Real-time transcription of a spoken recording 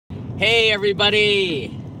Hey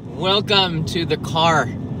everybody, welcome to the car.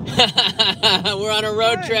 We're on a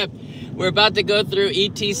road trip. We're about to go through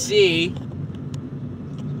ETC.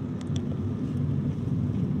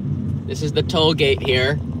 This is the toll gate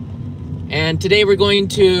here. And today we're going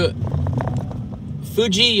to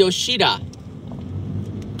Fujiyoshida,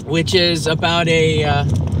 which is about a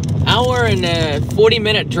hour and a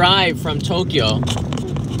 40-minute drive from Tokyo.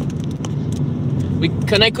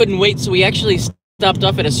 I couldn't wait, so we actually stopped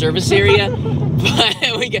off at a service area.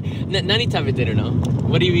 But we get nani tabeteru no?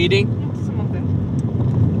 What are you eating?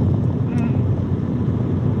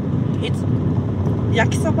 It's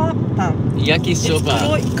yakisoba pan.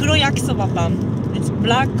 Yakisoba. It's kuro yakisoba pan. It's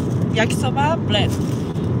black yakisoba bread.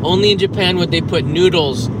 Only in Japan would they put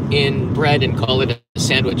noodles in bread and call it a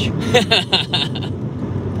sandwich.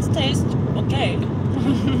 It tastes okay.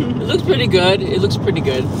 It looks pretty good. It looks pretty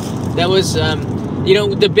good. That was, you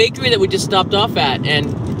know, the bakery that we just stopped off at.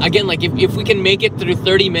 And again, like if we can make it through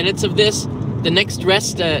 30 minutes of this, the next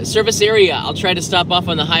service area, I'll try to stop off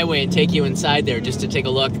on the highway and take you inside there just to take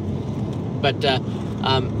a look. But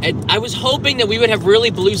I was hoping that we would have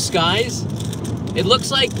really blue skies. It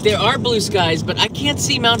looks like there are blue skies, but I can't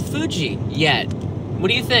see Mount Fuji yet. What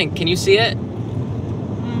do you think? Can you see it?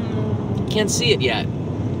 Can't see it yet.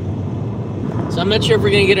 So I'm not sure if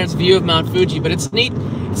we're gonna get a view of Mount Fuji, but it's neat.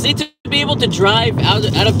 It's neat to be able to drive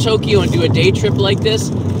out of Tokyo and do a day trip like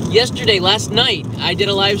this. Last night, I did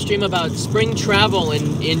a live stream about spring travel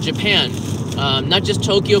in Japan. Not just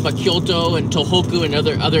Tokyo, but Kyoto and Tohoku and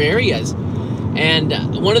other areas. And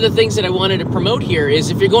one of the things that I wanted to promote here is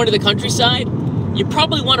if you're going to the countryside, you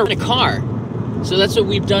probably want to rent a car. So that's what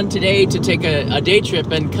we've done today to take a day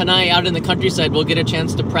trip. And Kanai out in the countryside will get a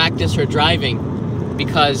chance to practice her driving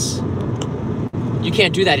because you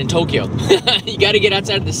can't do that in Tokyo. You got to get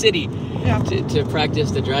outside of the city to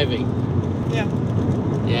practice the driving. Yeah.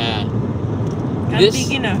 Yeah. I'm a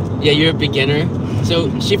beginner. Yeah, you're a beginner.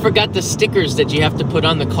 So she forgot the stickers that you have to put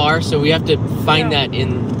on the car, so we have to find that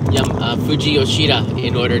in Fujiyoshida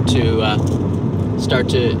in order to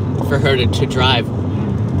for her to drive.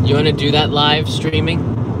 You want to do that live streaming?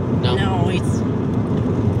 No. No, it's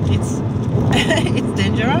it's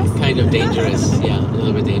dangerous. Kind of dangerous, yeah, a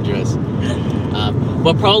little bit dangerous.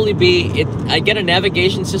 We'll probably be. I get a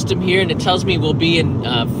navigation system here, and it tells me we'll be in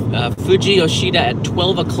Fujiyoshida at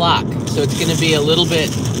 12 o'clock. So it's going to be a little bit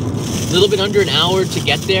under an hour to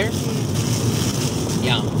get there.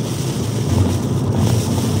 Yeah.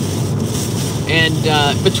 And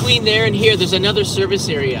between there and here, there's another service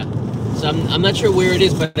area. So I'm not sure where it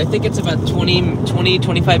is, but I think it's about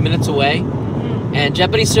 25 minutes away. And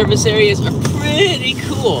Japanese service areas are pretty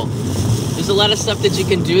cool. There's a lot of stuff that you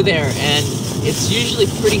can do there, and it's usually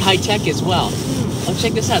pretty high tech as well. Oh,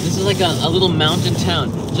 check this out. This is like a little mountain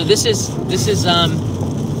town. So this is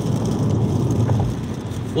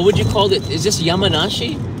what would you call it? Is this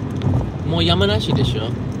Yamanashi? Mo Yamanashi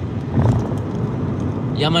desho?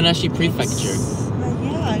 Yamanashi Prefecture.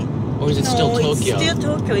 Yeah. Or is it still Tokyo? It's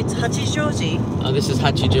still Tokyo. It's Hachijoji. Oh, this is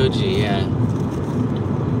Hachijoji, yeah.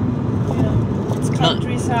 It's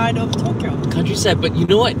countryside of Tokyo. Countryside, but you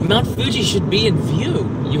know what? Mount Fuji should be in view,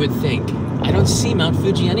 you would think. I don't see Mount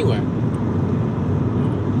Fuji anywhere.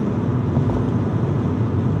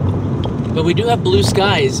 But we do have blue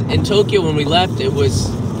skies. In Tokyo, when we left, it was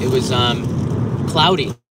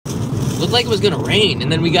cloudy. Looked like it was gonna rain,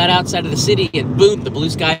 and then we got outside of the city, and boom, the blue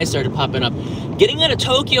skies started popping up. Getting out of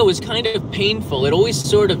Tokyo is kind of painful. It always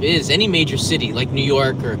sort of is. Any major city, like New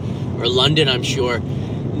York or London, I'm sure.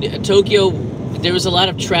 Tokyo, there was a lot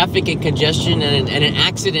of traffic and congestion and an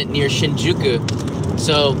accident near Shinjuku.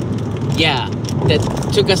 So, yeah, that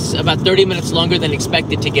took us about 30 minutes longer than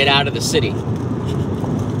expected to get out of the city.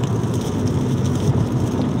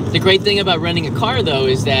 The great thing about renting a car, though,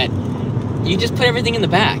 is that you just put everything in the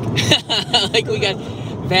back. Like we got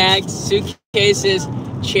bags, suitcases,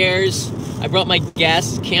 chairs. I brought my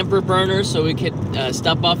gas camper burner so we could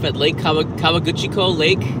stop off at Lake Kawaguchiko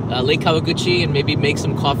Lake Kawaguchi, and maybe make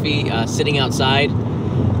some coffee sitting outside.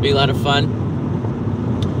 Be a lot of fun.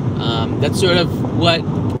 That's sort of what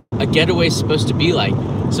a getaway is supposed to be like.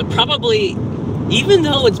 So probably, even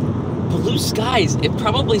though it's blue skies, it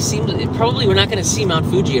probably we're not going to see Mount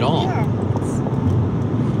Fuji at all. Yeah.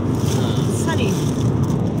 It's sunny.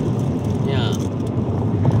 Yeah.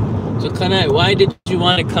 So Kanai, why did you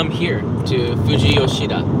want to come here to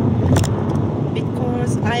Fujiyoshida?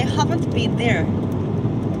 Because I haven't been there.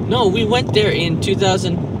 No, we went there in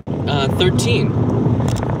 2013.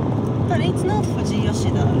 But it's not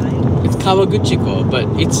Fujiyoshida, right? It's Kawaguchiko, but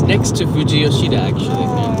it's next to Fujiyoshida actually.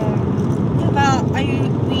 Yeah, but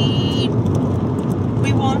we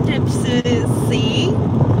we wanted to see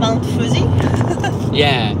Mount Fuji.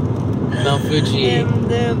 Yeah, Mount Fuji.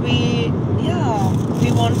 And we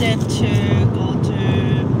wanted to go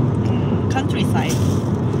to countryside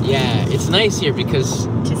Yeah, it's nice here because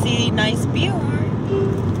to see nice view.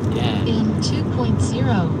 yeah. In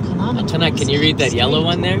 2.0 kilometers. Tana, can you read that yellow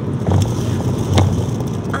one there?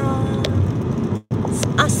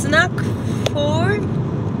 A snack for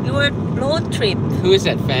your road trip. Who is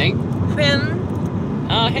that, Fang? Friend.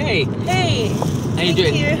 Oh, hey. Hey. How you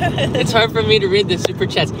doing? It's hard for me to read the super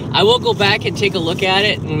chats. I will go back and take a look at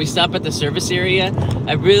it when we stop at the service area.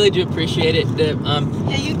 I really do appreciate it.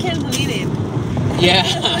 Yeah, you can read it. Yeah.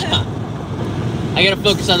 I gotta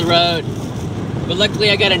focus on the road. But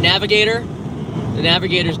luckily I got a navigator. The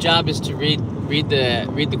navigator's job is to read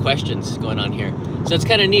the questions going on here. So it's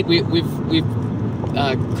kind of neat. We've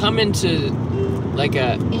come into like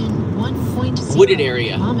a in 1.0 wooded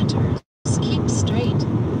area. kilometers. Keep straight.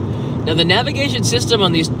 Now the navigation system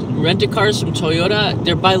on these rent-a-cars from Toyota,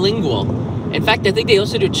 they're bilingual. In fact, I think they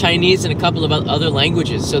also do Chinese and a couple of other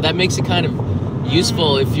languages. So that makes it kind of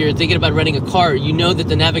useful if you're thinking about renting a car. You know that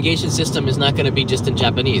the navigation system is not going to be just in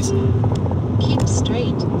Japanese. Keep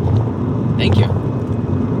straight. Thank you.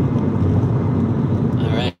 All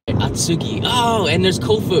right, Otsuki. Oh, and there's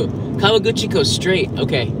Kofu. Kawaguchi goes straight.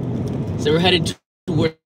 Okay, so we're headed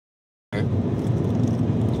toward.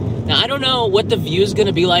 Now, I don't know what the view is going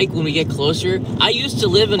to be like when we get closer. I used to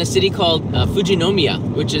live in a city called Fujinomiya,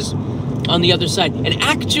 which is on the other side. And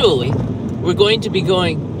actually, we're going to be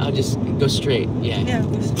going... I'll just go straight. Yeah. Yeah,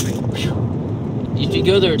 go straight. If you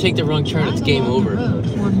go there or take the wrong turn, it's game over. The road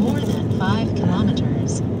for more than 5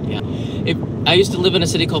 kilometers. Yeah. I used to live in a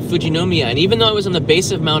city called Fujinomiya, and even though I was on the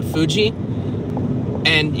base of Mount Fuji,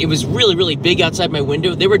 and it was really, really big outside my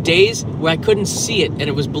window, there were days where I couldn't see it, and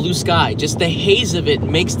it was blue sky. Just the haze of it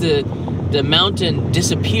makes the mountain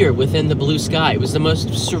disappear within the blue sky. It was the most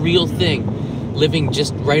surreal thing, living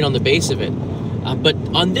just right on the base of it. But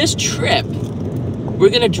on this trip, we're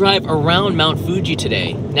gonna drive around Mount Fuji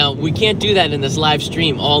today. Now, we can't do that in this live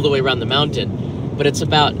stream all the way around the mountain, but it's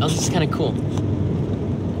about, oh, this is kind of cool.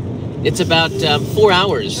 It's about 4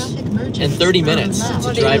 hours and 30 minutes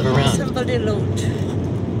to drive around. Somebody wrote.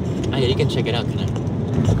 Oh, yeah, you can check it out, can I?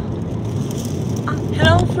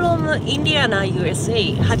 Hello from Indiana,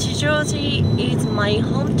 USA. Hachijoji is my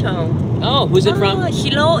hometown. Oh, who's it from?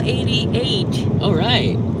 Hiro 88. Oh,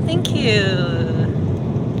 right. Thank you.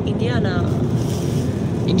 Indiana.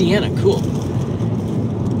 Indiana, cool.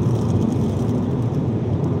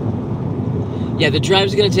 Yeah, the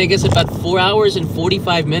drive's gonna take us about 4 hours and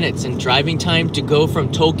 45 minutes in driving time to go from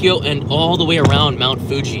Tokyo and all the way around Mount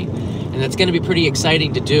Fuji. And that's gonna be pretty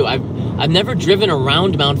exciting to do. I've never driven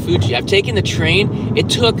around Mount Fuji. I've taken the train. It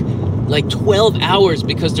took like 12 hours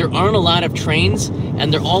because there aren't a lot of trains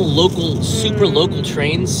and they're all local, super local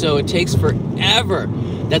trains, so it takes forever.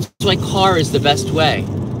 That's why car is the best way.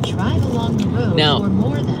 Drive along the road Now, for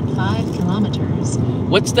more than 5 kilometers.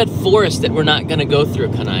 What's that forest that we're not gonna go through,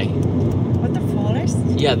 Kanai? What, the forest?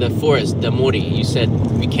 Yeah, the forest, the Mori. You said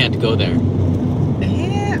we can't go there.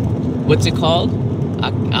 Yeah. What's it called?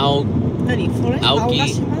 Nani, forest? Aoki?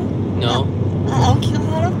 Aogashima? No.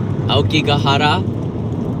 Aokigahara? Aokigahara?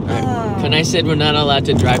 Kanai said we're not allowed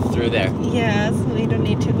to drive through there. Yes, we don't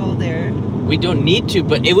need to go there. We don't need to,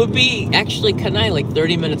 but it would be actually, Kanai, like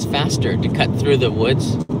 30 minutes faster to cut through the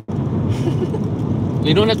woods.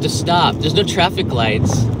 We don't have to stop. There's no traffic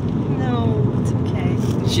lights. No, it's okay.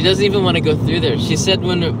 She doesn't even want to go through there. She said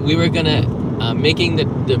when we were gonna making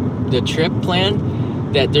the trip plan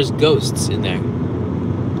that there's ghosts in there.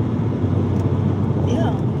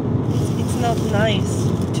 Yeah, it's not nice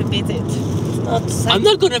to visit. It's not safe. I'm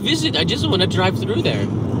not gonna visit. I just want to drive through there.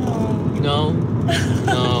 No.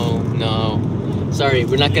 No. Sorry,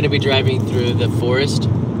 we're not gonna be driving through the forest.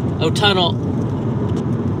 Oh, tunnel.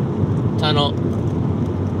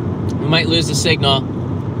 We might lose the signal.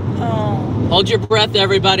 Oh. Hold your breath,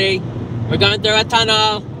 everybody. We're going through a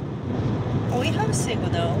tunnel. Oh, we have a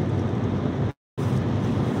signal.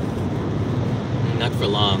 Not for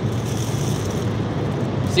long.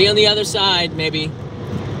 See you on the other side, maybe.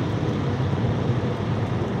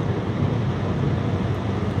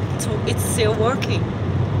 So it's still working.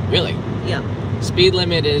 Really? Yeah. Speed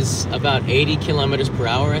limit is about 80 kilometers per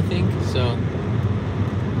hour, I think. So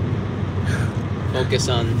focus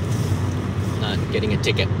on not getting a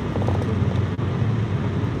ticket.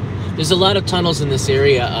 There's a lot of tunnels in this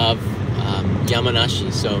area of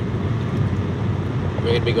Yamanashi, so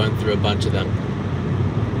we're going to be going through a bunch of them.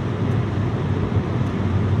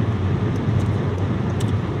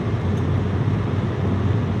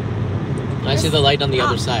 I see the light on the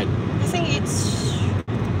other side. I think it's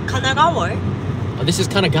Kanagawa Oh, this is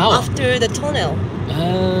Kanagawa. after the tunnel.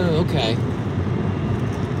 Oh, okay.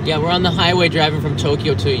 Yeah, we're on the highway driving from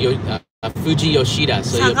Tokyo to Fujiyoshida,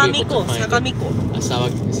 so you'll be able to find Sagamiko. it.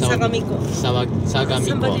 Sagamiko. Sagamiko.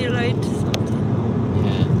 Somebody write something.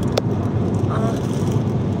 Yeah.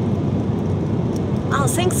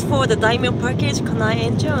 Thanks for the daimyo package, Kanai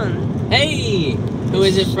and John. Hey! Who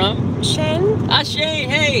is it from? Shane? Shane,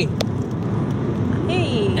 hey!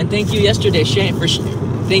 Hey. And thank you yesterday, Shane,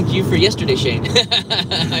 thank you for yesterday, Shane.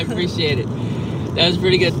 I appreciate it. That was a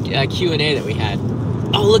pretty good Q&A that we had.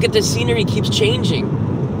 Oh, look at the scenery keeps changing.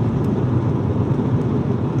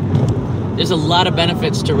 There's a lot of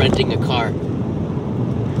benefits to renting a car.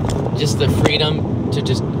 Just the freedom to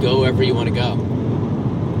just go wherever you want to go.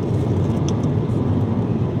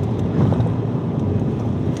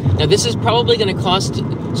 Now this is probably going to cost.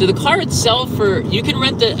 So the car itself, you can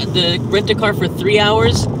rent rent a car for 3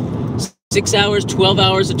 hours, 6 hours, 12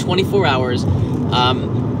 hours, or 24 hours.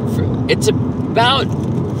 It's about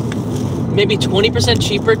maybe 20%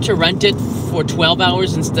 cheaper to rent it for 12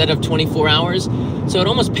 hours instead of 24 hours. So it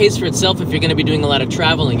almost pays for itself if you're going to be doing a lot of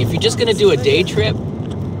traveling. If you're just going to do a day trip,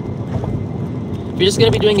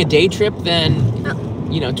 then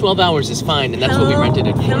 12 hours is fine, and that's what we rented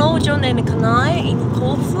it for. Hello, John and Kanai in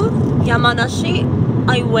Kofu, Yamanashi.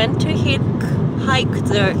 I went to hike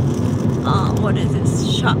the what is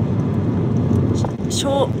this?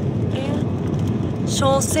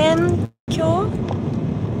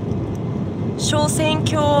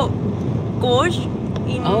 Shosenkyo Gorge.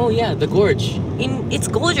 Oh yeah, the gorge. It's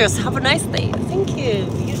gorgeous. Have a nice day. Thank you.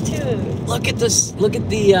 You too. Look at this. Look at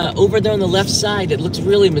the over there on the left side. It looks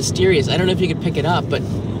really mysterious. I don't know if you can pick it up, but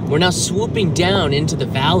we're now swooping down into the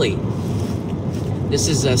valley. This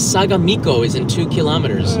is Sagamiko is in 2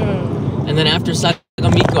 kilometers, and then after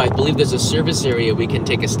Sagamiko, I believe there's a service area we can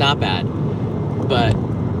take a stop at. But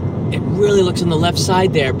it really looks on the left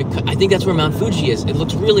side there, because I think that's where Mount Fuji is. It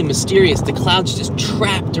looks really mysterious. The clouds just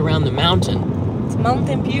trapped around the mountain. It's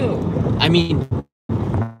mountain view. I mean,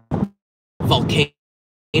 volcano.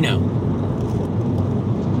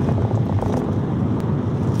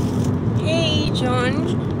 Hey, John.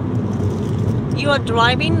 You are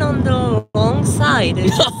driving on the wrong side.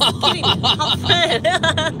 Just kidding. Have fun.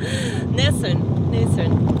 Listen.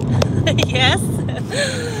 Yes.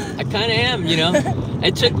 I kind of am,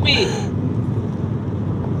 It took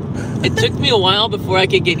me a while before I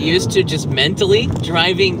could get used to just mentally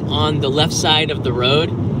driving on the left side of the road,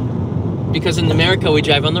 because in America we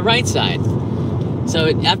drive on the right side. So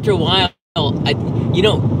after a while,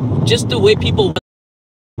 just the way people.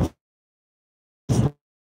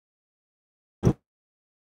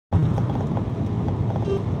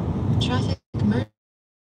 Traffic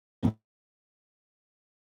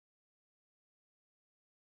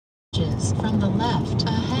merges from the left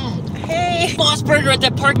ahead. Hey. Boss Burger at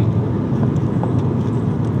that park.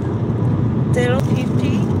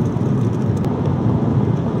 050.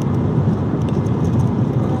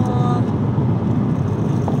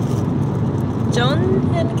 John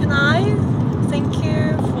and Kanai, thank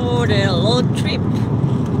you for the road trip.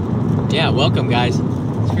 Yeah, welcome guys.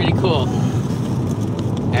 It's pretty cool.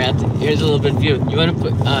 Alright, here's a little bit of view. You want to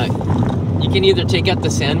put, you can either take out the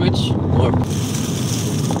sandwich or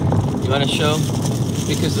you want to show,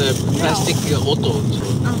 because the plastic auto.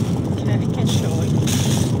 Okay, I can show it.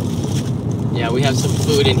 Yeah, we have some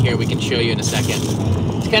food in here we can show you in a second.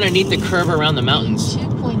 It's kind of neat the curve around the mountains.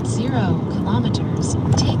 2.0 kilometers.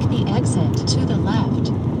 Take the exit to the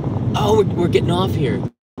left. Oh, we're getting off here.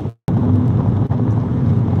 In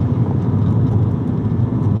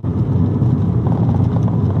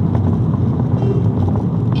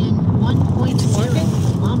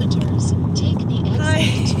 1.0 kilometers, take the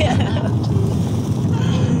exit to the left.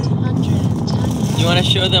 810. You want to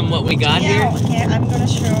show them what we got here? Okay, I'm gonna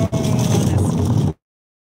show this.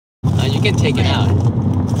 You can take it out.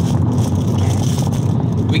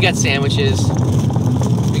 We got sandwiches.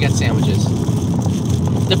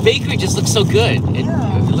 The bakery just looks so good. It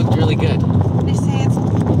looked really good. This is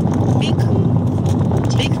big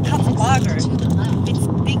katsu burger. To the left. It's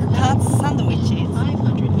big katsu sandwiches.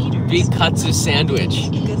 500 meters. Big katsu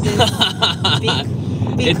sandwich. Because it's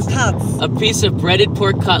big It's katsu. a piece of breaded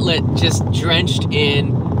pork cutlet just drenched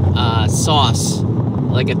in sauce,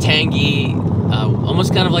 like a tangy,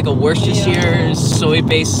 almost kind of like a Worcestershire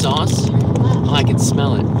soy-based sauce. Oh, I can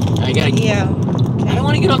smell it. I don't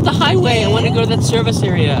want to get off the highway. I want to go to that service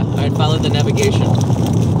area. All right, follow the navigation.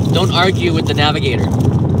 Don't argue with the navigator.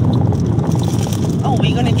 Oh,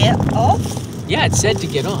 we're gonna get off? Yeah, it said to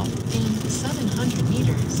get off. In 700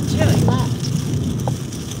 meters to Really? the left.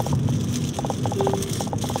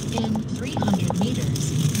 In 300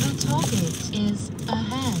 meters, go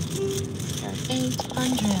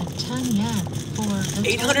 810 yen for the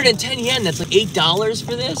 810 yen. That's like $8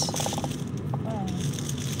 for this.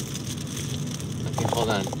 Okay, hold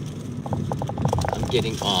on. I'm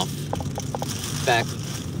getting off. Back.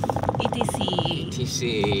 ETC.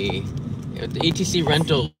 ETC. The ETC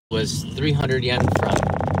rental was 300 yen from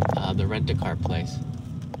the rent-a-car place.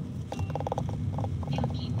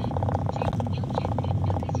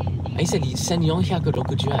 I said you send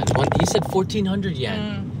 460 yen. You said 1,400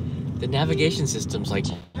 yen. The navigation system's like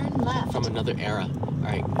from another era. All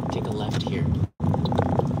right, take a left here.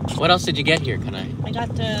 What else did you get here, Kanai? I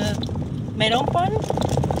got the melon bun,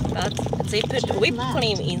 but they put whipped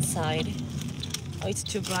cream inside. Oh, it's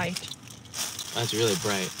too bright. Oh, it's really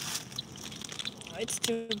bright. Oh, it's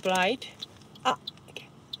too bright. Ah, okay.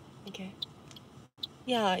 Okay.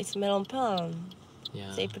 Yeah, it's melon pan.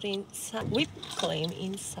 Yeah. They put in whipped cream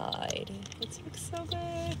inside. It looks so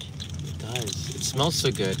good. It does. It smells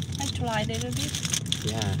so good. I tried it a bit.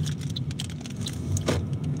 Yeah.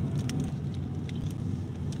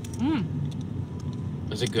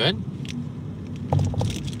 Was it good?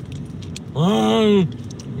 Oh,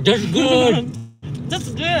 that's good. That's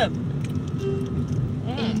good.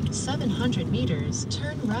 In 700 meters,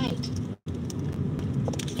 turn right.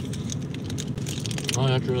 Oh,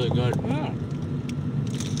 that's really good.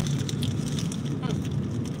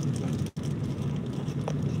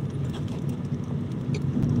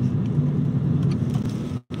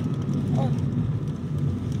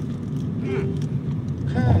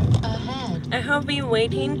 Curve ahead. I have been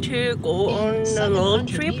waiting to go on a road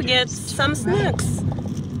trip, get some snacks.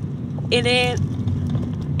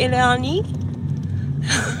 Elani?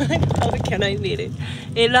 How can I read it?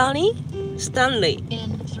 Elani Stanley.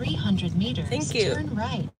 In 300 meters, Thank you. turn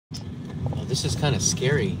right. Oh, this is kind of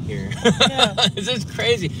scary here. Yeah. This is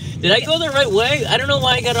crazy. Did I go the right way? I don't know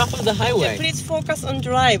why I got off of the highway. Please focus on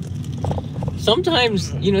drive.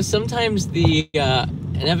 Sometimes, sometimes the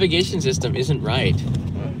navigation system isn't right.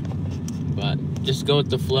 But just go with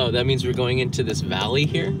the flow. That means we're going into this valley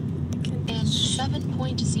here. In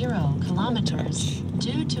 7.0 kilometers,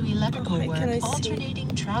 due to electrical Can I work, see? alternating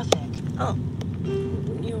traffic. Oh.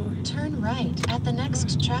 Turn right at the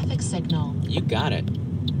next traffic signal. You got it.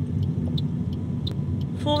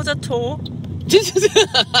 For the toll.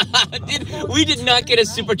 We did not get a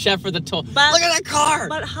super chat for the toll. But- Look at that car!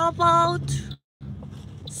 But how about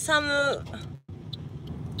some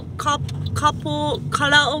couple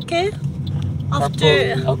karaoke?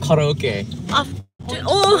 After karaoke.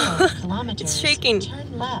 oh, Kilometers, it's shaking.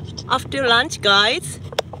 turn left. After lunch, guys.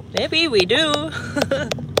 Maybe we do. Look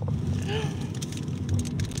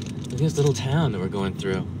at this little town that we're going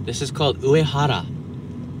through. This is called Uehara.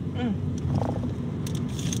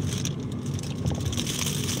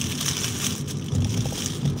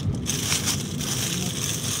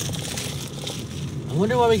 I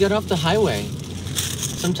wonder why we got off the highway.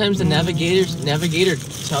 Sometimes the navigator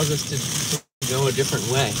tells us to go a different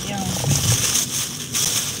way. Yeah.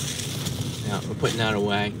 Yeah, we're putting that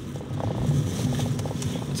away.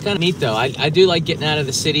 It's kind of neat though. I do like getting out of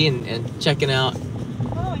the city and checking out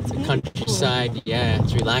Oh, it's the countryside. Yeah,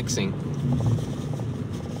 it's relaxing.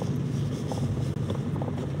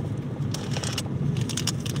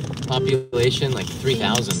 Population like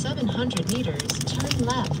 3,000. 700 meters, turn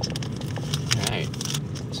left. All right.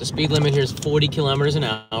 So speed limit here is 40 kilometers an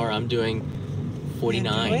hour. I'm doing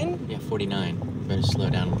 49. You're doing? Yeah, 49. Better slow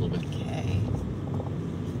down a little bit. Okay.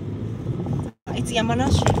 It's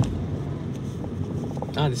Yamanashi.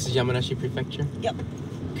 Ah, this is Yamanashi Prefecture? Yep.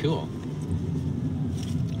 Cool.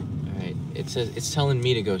 All right. It says it's telling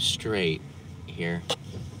me to go straight here.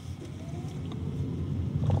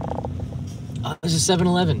 Oh, there's a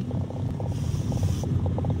 7-Eleven.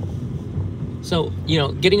 So,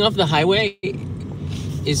 getting off the highway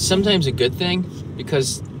is sometimes a good thing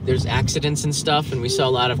because there's accidents and stuff, and we saw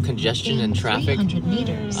a lot of congestion and traffic. 300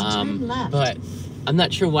 meters, turn left. But I'm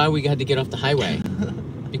not sure why we had to get off the highway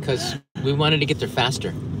because we wanted to get there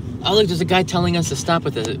faster. Oh, look, there's a guy telling us to stop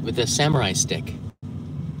with a samurai stick.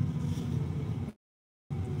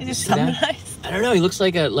 It is See that? samurai. I don't know. He looks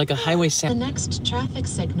like a highway The samurai. next traffic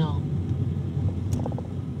signal.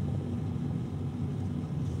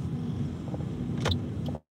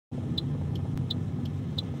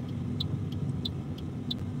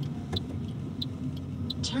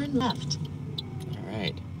 Turn left. All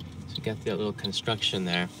right. So we got the little construction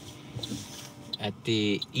there. At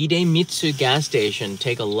the Idemitsu gas station,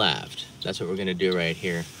 take a left. That's what we're going to do right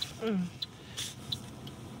here.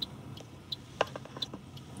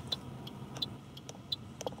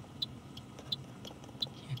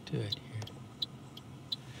 Can't do it here.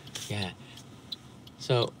 Yeah.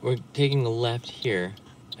 So we're taking a left here.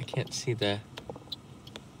 I can't see the...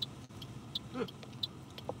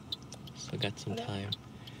 Still got some time.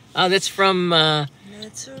 Oh, that's from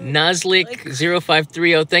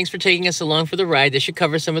Nazlik0530. Thanks for taking us along for the ride. This should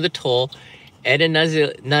cover some of the toll. Ed and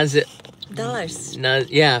Dallas.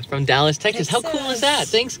 Yeah, from Dallas, Texas. How cool is that?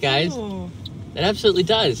 Thanks, guys. Oh. That absolutely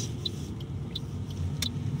does.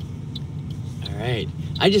 All right.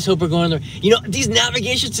 I just hope we're going there. You know, these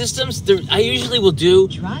navigation systems, I usually will do...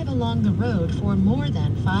 Drive along the road for more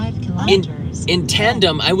than 5 kilometers. In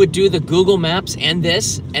tandem, I would do the Google Maps and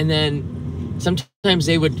this, and then sometimes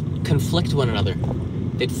they would conflict one another.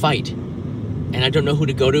 They'd fight. And I don't know who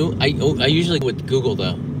to go to. I usually go with Google,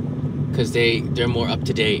 though, because they're more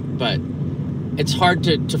up-to-date. But it's hard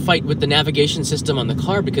to fight with the navigation system on the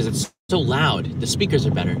car because it's so loud. The speakers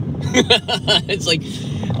are better. It's like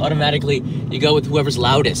automatically you go with whoever's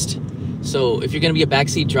loudest. So if you're going to be a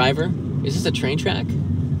backseat driver, is this a train track?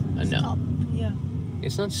 No. Stop. Yeah.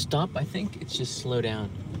 It's not stop, I think. It's just slow down.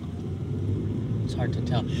 It's hard to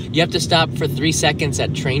tell. You have to stop for 3 seconds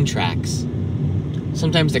at train tracks.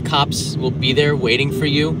 Sometimes the cops will be there waiting for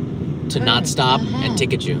you to not stop and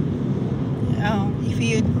ticket you. If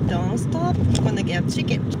you don't stop, you're gonna get a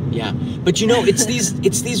ticket. Yeah, but you know, it's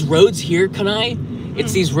these roads here, Kanai.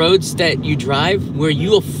 It's these roads that you drive where you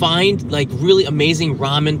will find like really amazing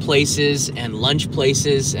ramen places and lunch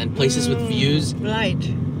places and places with views. Right.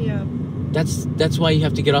 Yeah. That's why you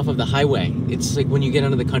have to get off of the highway. It's like when you get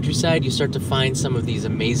onto the countryside, you start to find some of these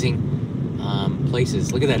amazing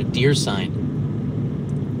places. Look at that, a deer sign.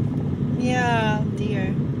 Yeah,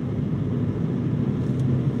 dear.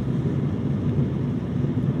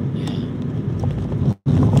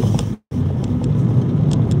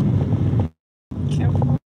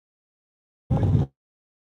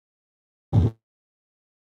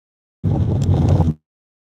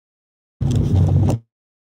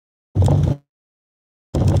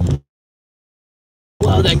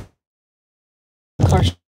 Wow, that car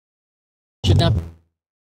should not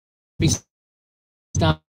be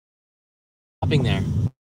stopping there.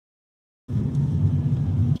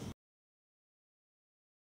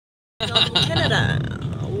 From Canada,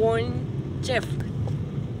 Warren Jeff.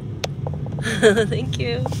 Thank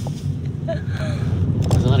you.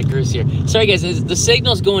 There's a lot of crews here. Sorry guys, the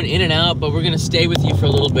signal's going in and out, but we're gonna stay with you for a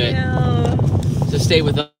little bit. Yeah. So stay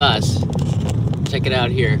with us. Check it out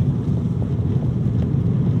here.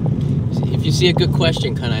 If you see a good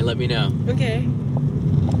question, Kanai, let me know. Okay.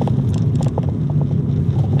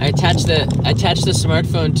 I attached the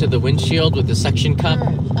smartphone to the windshield with the suction cup.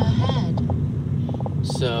 Curve ahead.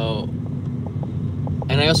 So,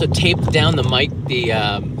 and I also taped down the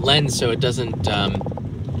lens so it doesn't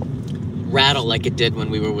rattle like it did when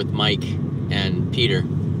we were with Mike and Peter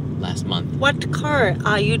last month. What car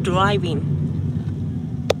are you driving?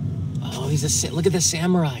 Oh, look at the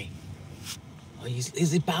samurai. Oh,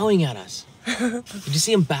 he's bowing at us. Did you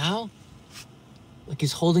see him bow? Like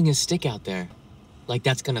he's holding his stick out there. Like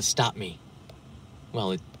that's gonna stop me. Well,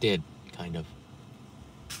 it did, kind of.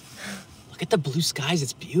 Look at the blue skies,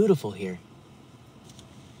 it's beautiful here.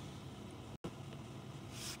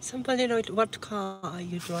 Somebody wrote, what car are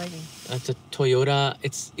you driving? That's a Toyota.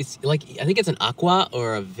 It's like, I think it's an Aqua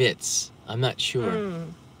or a Vitz. I'm not sure.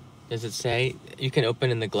 Does it say? You can open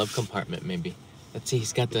in the glove compartment, maybe. Let's see,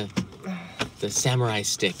 he's got the samurai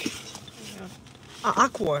stick.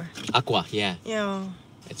 Aqua. Aqua, yeah. Yeah.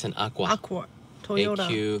 It's an Aqua. Aqua. Toyota.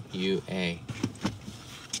 A-Q-U-A.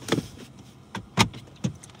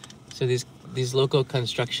 So these local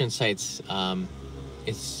construction sites,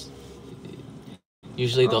 it's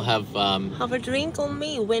usually they'll have a drink on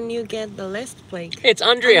me when you get the last plate. Hey, it's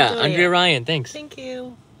Andrea Ryan, thanks. Thank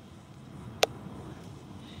you.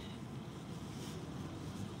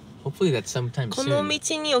 Hopefully that's sometime この soon. 道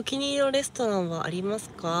にお気に入りのレストランはありま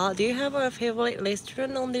すか? Do you have a favorite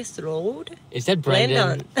restaurant on this road? Is that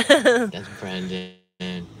Brandon? Brandon. That's Brandon.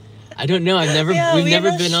 I don't know. We've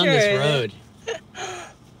never been on this road.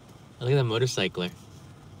 Look at the motorcycler.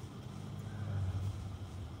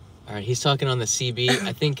 All right, he's talking on the CB.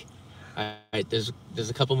 I think. All right, there's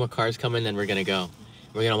a couple more cars coming, then we're gonna go.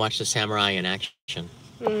 We're gonna watch the samurai in action.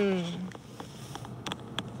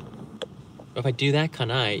 If I do that,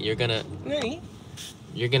 Kanai,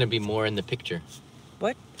 you're gonna be more in the picture.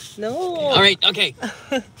 What? No. All right, okay.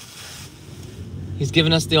 He's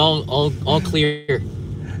giving us the all clear.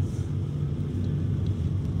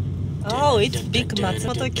 Oh, it's big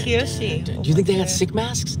Matsumoto Kiyoshi. Do you think they got sick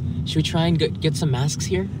masks? Should we try and get some masks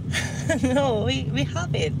here? No, we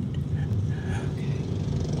have it.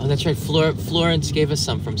 Oh, that's right. Florence gave us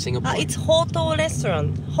some from Singapore. It's Hoto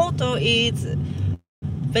restaurant. Hoto is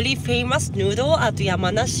very famous noodle at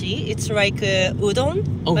Yamanashi. It's like udon.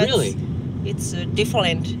 Oh, but really? It's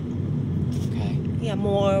different. Okay. Yeah,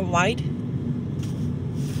 more white.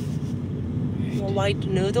 More white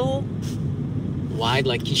noodle. Wide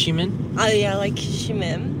like kishimen? Yeah, like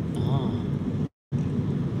shimen. Oh.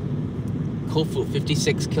 Kofu,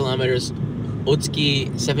 56 kilometers.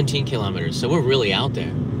 Otsuki, 17 kilometers. So we're really out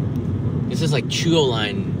there. This is like Chuo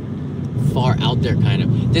line, far out there kind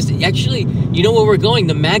of. This actually, you know where we're going?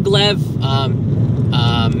 The maglev,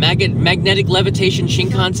 magnetic levitation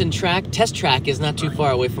Shinkansen test track is not too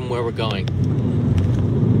far away from where we're going.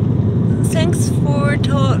 Thanks for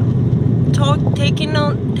taking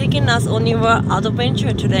us on your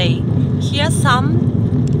adventure today. Here's some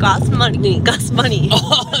gas money.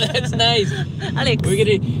 Oh, that's nice. Alex. We're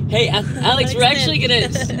gonna. Hey, Alex, we're actually gonna.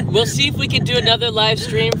 We'll see if we can do another live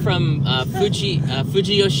stream from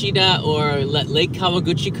Fujiyoshida or Lake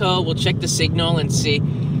Kawaguchiko. We'll check the signal and see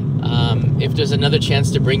if there's another chance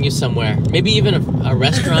to bring you somewhere. Maybe even a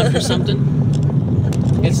restaurant or something.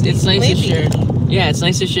 It's nice to share. Yeah, it's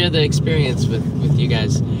nice to share the experience with you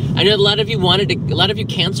guys. I know a lot of you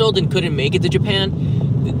canceled and couldn't make it to Japan.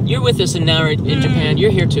 You're with us and now in Japan.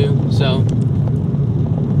 You're here too, so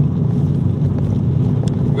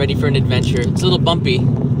ready for an adventure. It's a little bumpy.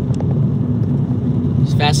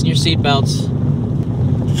 Just fasten your seatbelts.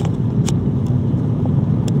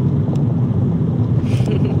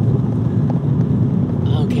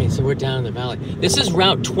 Okay, so we're down in the valley. This is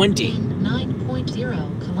Route 20.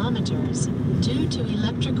 9.0 kilometers. Due to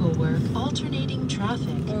electrical work, alternating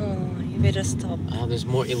traffic. Oh, you better stop. Oh, there's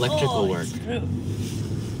more electrical work. It's true.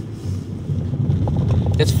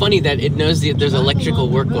 It's funny that it knows that there's electrical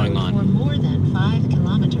work going on. For more than 5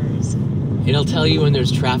 kilometers. It'll tell you when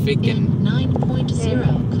there's traffic and...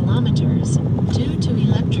 9.0 kilometers. Due to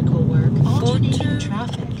electrical work, alternating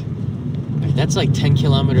traffic. That's like 10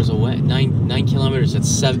 kilometers away. 9 kilometers. That's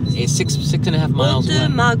 6.5 miles away.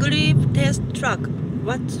 Maglev test track.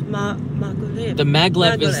 What maglev? The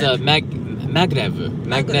maglev is the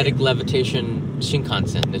magnetic levitation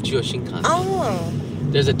Shinkansen, the Chuo Shinkansen. Oh.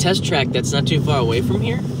 There's a test track that's not too far away from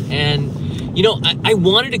here, and you know I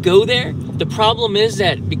wanted to go there. The problem is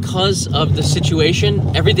that because of the situation,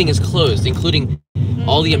 everything is closed, including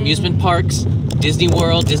all the amusement parks, Disney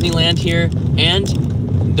World, Disneyland here, and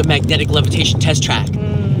the magnetic levitation test track.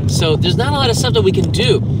 So there's not a lot of stuff that we can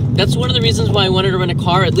do. That's one of the reasons why I wanted to rent a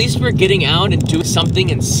car. At least we're getting out and doing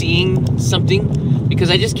something and seeing something, because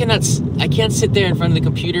I can't sit there in front of the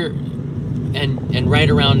computer and ride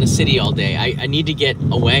around the city all day. I need to get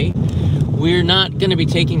away. We're not going to be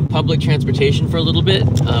taking public transportation for a little bit.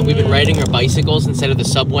 We've been riding our bicycles instead of the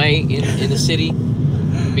subway in the city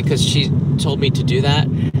because she told me to do that.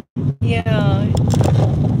 Yeah.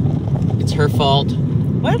 It's her fault.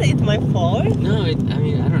 What? It's my fault? No, I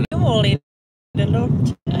mean, I don't know. You worried a lot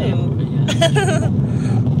too. Yeah,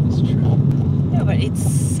 it's true. Yeah, but it's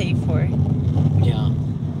safer. Yeah.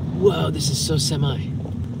 Whoa, this is so semi.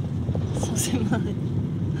 So semi.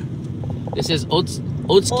 This is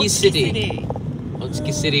Otsuki City.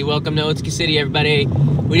 Otsuki City. Welcome to Otsuki City, everybody.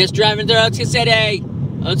 We're just driving through Otsuki City.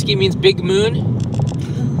 Otsuki means big moon.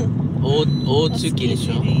 Otsuki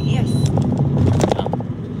City. Yes.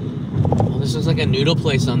 Oh, this looks like a noodle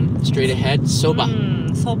place on straight ahead. Soba.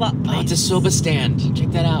 Soba. Oh, it's a soba stand. Check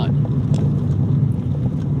that out.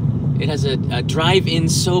 It has a drive-in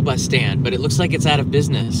soba stand, but it looks like it's out of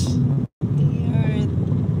business.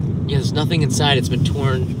 Yeah, there's nothing inside. It's been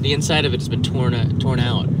torn. The inside of it has been torn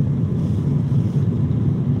out.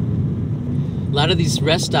 A lot of these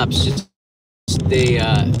rest stops they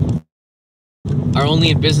are only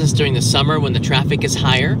in business during the summer when the traffic is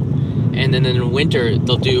higher, and then in the winter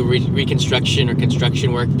they'll do reconstruction or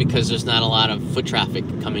construction work because there's not a lot of foot traffic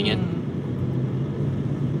coming in.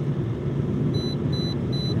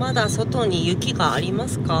 まだ外に雪がありま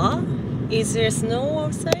すか? Is there snow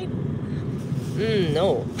outside?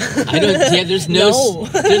 No. I don't. Yeah, there's no, No.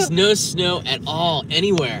 there's no snow at all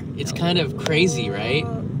anywhere. It's kind of crazy, right?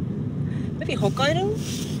 Maybe Hokkaido?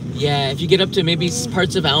 Yeah, if you get up to maybe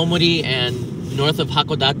parts of Aomori and north of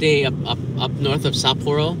Hakodate, up north of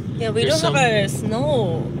Sapporo. Yeah, we don't have a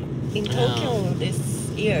snow in Tokyo this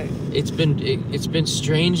year. It's been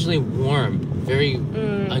strangely warm, very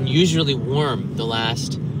unusually warm the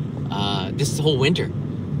last this whole winter.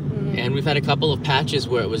 And we've had a couple of patches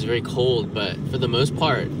where it was very cold, but for the most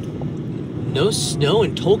part, no snow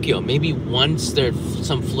in Tokyo. Maybe once there's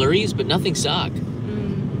some flurries, but nothing suck.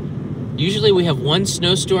 Usually we have one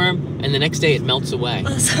snowstorm and the next day it melts away.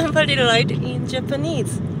 Somebody write in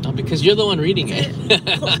Japanese. Oh, because you're the one reading it.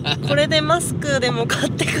 これでマスクでも買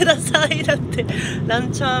ってくださいだってラ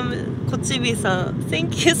ンチャンこちびさん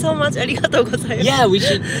Thank you so much ありがとうございます Yeah, we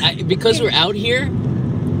should because we're out here.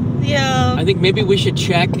 Yeah, I think maybe we should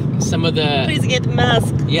check some of the. please get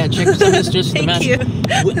mask. Yeah, check some of the stores for the Thank mask. you.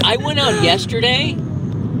 I went out yesterday,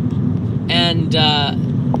 and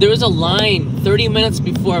there was a line 30 minutes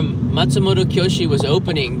before Matsumoto Kyoshi was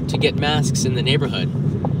opening to get masks in the neighborhood.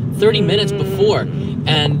 30 minutes before,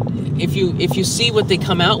 and if you see what they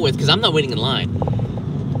come out with, because I'm not waiting in line.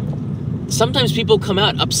 Sometimes people come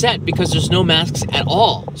out upset because there's no masks at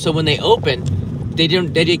all. So when they open, they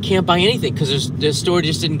can't buy anything because the store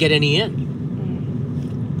just didn't get any in.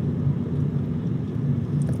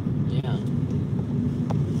 Yeah.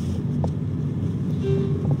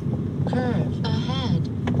 Curve ahead.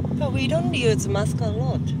 But we don't use mask a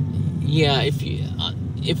lot. Yeah, if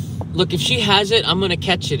she has it, I'm gonna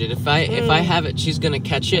catch it. And if I have it, she's gonna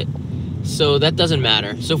catch it. So that doesn't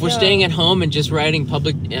matter. So if we're staying at home and just riding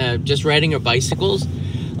our bicycles,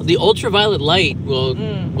 the ultraviolet light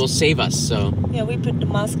will save us. So Yeah, we put the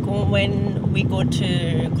mask on when we go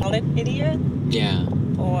to college area yeah,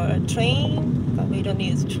 or train, but we don't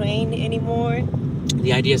use train anymore.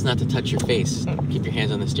 the idea is not to touch your face. Keep your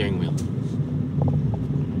hands on the steering wheel.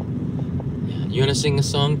 Yeah, you wanna sing a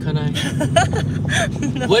song, Kanai?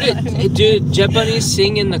 What do Japanese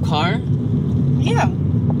sing in the car? Yeah.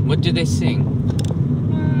 What do they sing?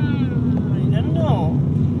 I don't know.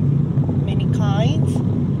 Many kinds.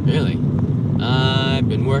 Really? I've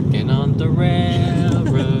been working on the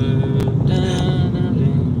railroad.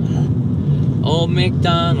 Da-da-da. Old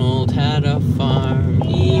MacDonald had a farm.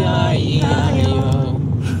 E-I-E-I-O.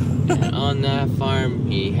 And on that farm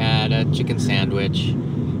he had a chicken sandwich.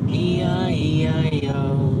 E-I-E-I-O.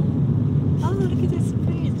 Oh, look at this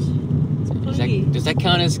bridge. It's pretty. Does that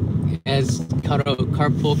count as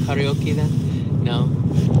carpool karaoke then? No.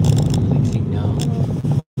 No.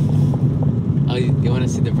 Oh, you want to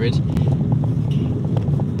see the bridge? There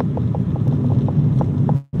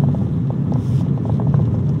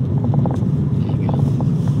you go.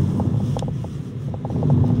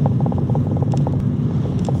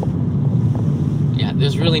 Yeah,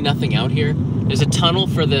 there's really nothing out here. There's a tunnel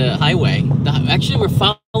for the highway. Actually, we're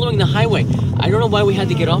following the highway. I don't know why we had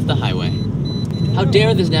to get off the highway. How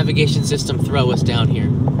dare this navigation system throw us down here?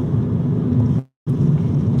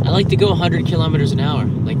 I like to go 100 kilometers an hour,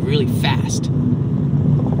 like really fast.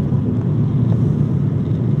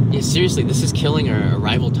 Yeah, seriously, this is killing our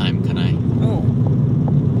arrival time, Kanai. Oh.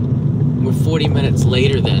 We're 40 minutes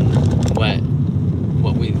later than what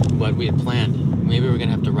we had planned. Maybe we're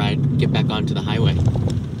gonna have to get back onto the highway.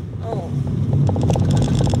 Oh.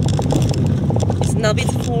 It's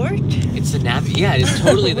Navi's fault? It's the yeah, it is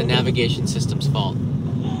totally the navigation system's fault.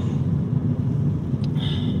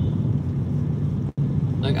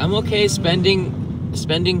 Like, I'm okay spending $5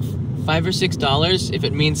 or $6 if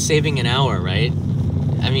it means saving an hour, right?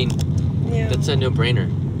 I mean, Yeah. that's a no-brainer.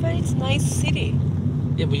 But it's nice city.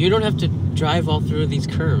 Yeah, but you don't have to drive all through these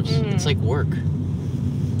curves. It's like work.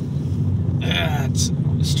 It's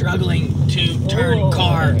struggling to turn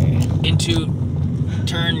car into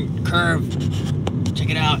turn curve. Check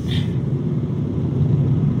it out.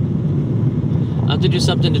 I'll have to do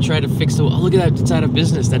something to try to fix the. Oh, look at that! It's out of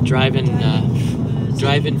business. That drive-in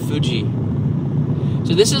Fuji.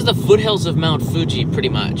 So this is the foothills of Mount Fuji, pretty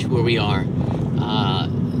much where we are.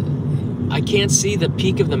 I can't see the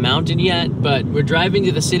peak of the mountain yet, but we're driving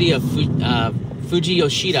to the city of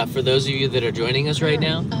Fujiyoshida. For those of you that are joining us right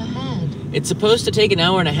now, it's supposed to take an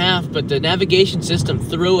hour and a half, but the navigation system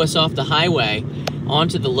threw us off the highway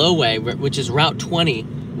onto the lowway, which is Route 20.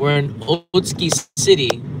 We're in Otsuki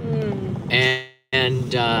City,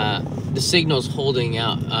 and the signal's holding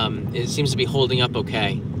out. It seems to be holding up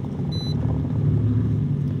okay.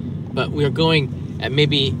 But we're going at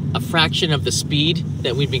maybe a fraction of the speed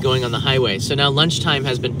that we'd be going on the highway. So now lunchtime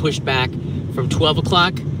has been pushed back from 12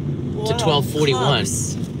 o'clock to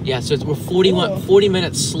 12:41. Yeah, so we're 40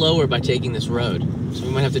 minutes slower by taking this road. So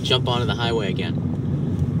we might have to jump onto the highway again.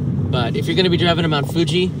 But if you're going to be driving to Mount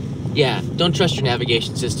Fuji, yeah, don't trust your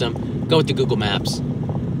navigation system. Go with the Google Maps.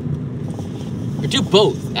 Or do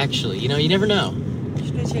both, actually. You know, you never know.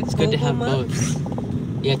 It's good to have both.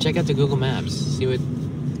 Yeah, check out the Google Maps. See what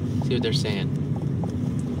they're saying.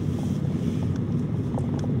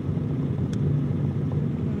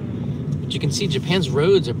 But you can see Japan's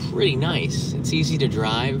roads are pretty nice. It's easy to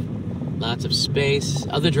drive, lots of space.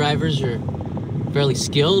 Other drivers are fairly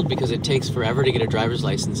skilled because it takes forever to get a driver's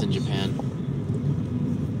license in Japan.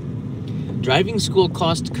 Driving school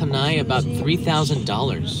cost Kanai about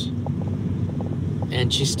 $3,000.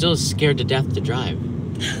 And she's still scared to death to drive.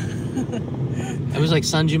 It was like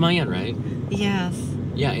 30만 yen, right? Yes.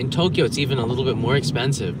 Yeah, in Tokyo it's even a little bit more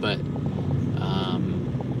expensive, but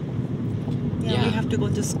We have to go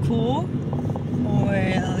to school or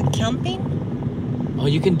camping. Oh,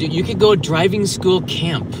 you could go driving school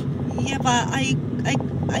camp. Yeah, but I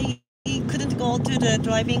couldn't go to the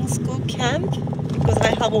driving school camp because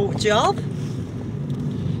I have a job.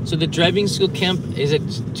 So the driving school camp,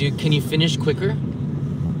 can you finish quicker?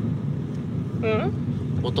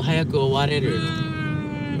 もっと早く終われる?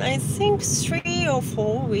 I think 3 or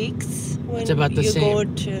 4 weeks when It's about the you same. go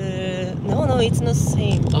to... No, it's not the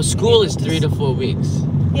same. Oh, school is 3 to 4 weeks.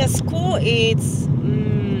 Yeah, school is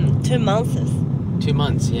 2 months. 2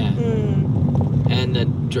 months, yeah. And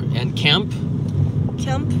camp?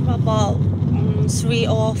 Camp about 3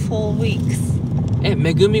 or 4 weeks. Hey,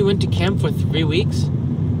 Megumi went to camp for 3 weeks?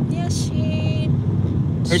 Yeah,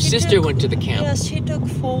 Her sister went to the camp. Yeah, she took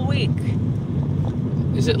 4 weeks.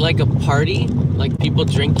 Is it like a party? Like people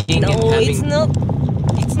drinking and having... it's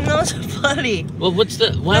not a party. Well, what's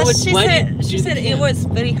the... She said it was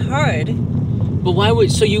very hard. But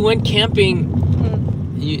so you went camping...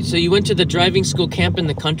 So you went to the driving school camp in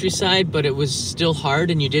the countryside, but it was still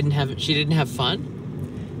hard and she didn't have fun?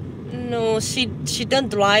 No, she doesn't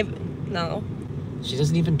drive now. She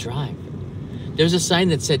doesn't even drive. There's a sign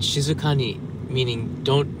that said Shizukani, meaning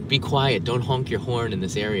don't be quiet, don't honk your horn in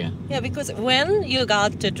this area. Yeah, because when you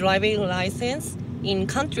got the driving license in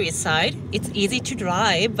countryside, it's easy to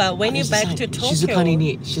drive, but when you back to Tokyo...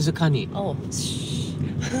 Shizukani. Oh,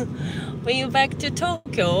 when you back to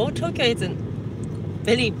Tokyo is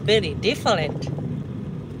very, very different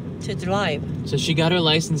to drive. So she got her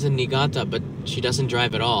license in Niigata, but she doesn't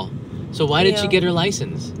drive at all. So why did she get her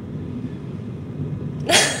license?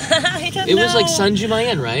 I don't know. It was like 30만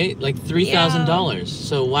yen, right? Like $3,000.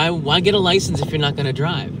 So why get a license if you're not going to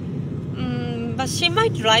drive? But she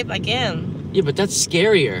might drive again. Yeah, but that's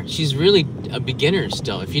scarier. She's really a beginner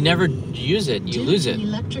still. If you never use it, you lose it.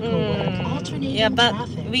 Electrical work alternating Yeah, but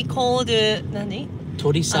traffic. we called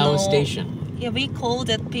Torisawa Station. Yeah, we called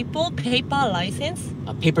that people paper license.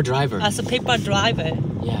 A paper driver. As a paper driver.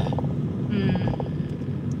 Yeah.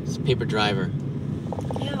 It's a paper driver.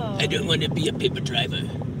 Yeah. I don't want to be a paper driver.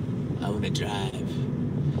 I want to drive.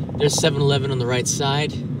 There's 7-Eleven on the right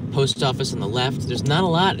side, post office on the left. There's not a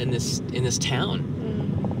lot in this town.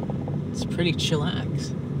 It's pretty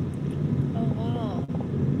chillax. Oh wow.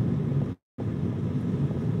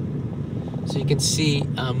 So you can see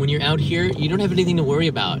when you're out here, you don't have anything to worry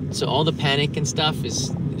about. So all the panic and stuff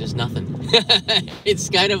there's nothing. It's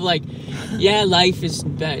kind of like, yeah, life is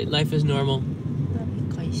normal.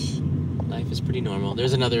 Life is pretty normal.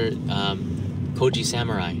 There's another Koji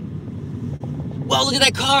Samurai. Wow, look at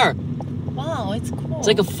that car! Wow, it's cool. It's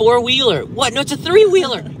like a 4-wheeler. What? No, it's a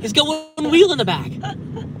 3-wheeler. It's got one wheel in the back.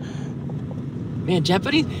 Man,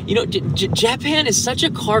 Japanese, Japan is such a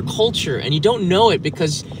car culture, and you don't know it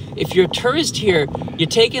because if you're a tourist here, you're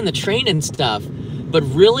taking the train and stuff. But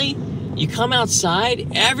really, you come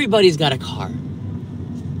outside, everybody's got a car.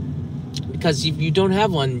 Because if you don't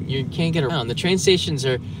have one, you can't get around. The train stations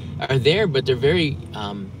are there, but they're very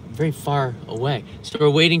far away. So we're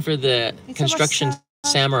waiting for the construction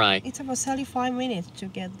samurai. It's about 35 minutes to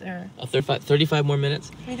get there. 35 more minutes?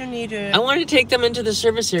 We don't need I wanted to take them into the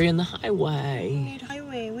service area in the highway. We need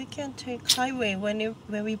highway. We can take highway when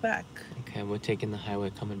we back. Okay, we're taking the highway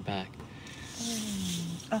coming back.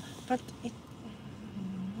 But it...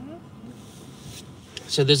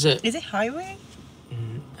 So there's a... Is it highway?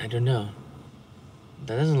 I don't know.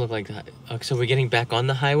 That doesn't look like... so we're getting back on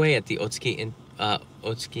the highway at the Otsuki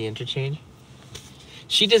interchange?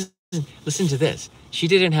 She doesn't... Listen to this. She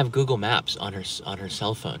didn't have Google Maps on her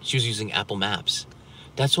cell phone. She was using Apple Maps.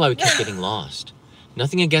 That's why we kept getting lost.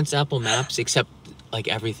 Nothing against Apple Maps except like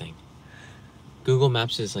everything. Google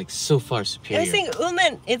Maps is like so far superior. I think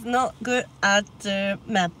women is not good at the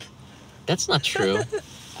map. That's not true.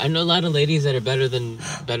 I know a lot of ladies that are better than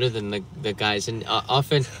the guys, and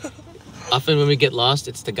often when we get lost,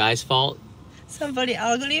 it's the guy's fault. Somebody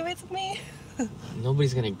agree with me?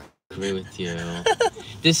 Nobody's gonna agree with you.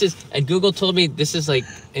 And Google told me this is like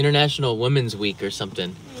International Women's Week or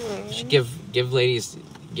something. You should give ladies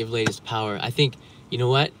power. I think, you know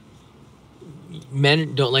what?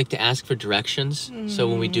 Men don't like to ask for directions, so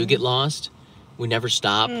when we do get lost, we never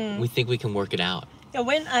stop. We think we can work it out. Yeah,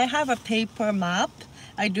 when I have a paper map,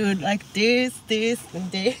 I do like this, and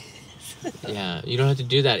this. Yeah, you don't have to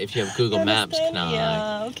do that if you have Google Maps, Kanai.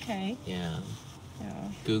 Yeah, okay. Yeah.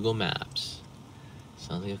 Google Maps.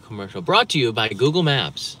 Sounds like a commercial. Brought to you by Google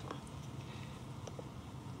Maps.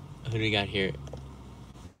 Who do we got here?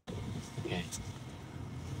 Okay.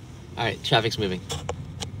 All right, traffic's moving.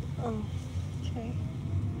 Oh, okay.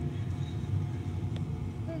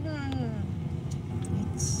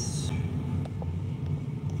 It's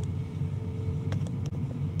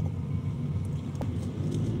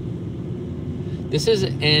This is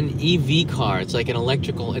an EV car. It's like an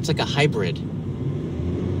electrical. It's like a hybrid.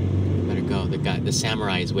 Better go. The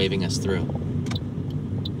samurai is waving us through.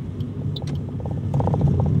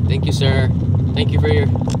 Thank you, sir. Thank you for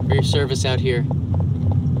your service out here.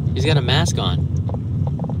 He's got a mask on.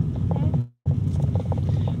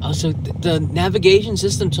 Oh, so the navigation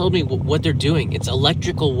system told me what they're doing. It's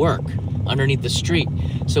electrical work underneath the street.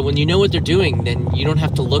 So when you know what they're doing, then you don't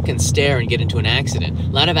have to look and stare and get into an accident.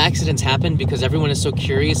 A lot of accidents happen because everyone is so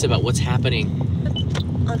curious about what's happening.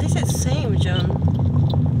 oh, this is same, John.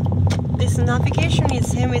 This navigation is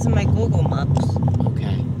same as my Google Maps.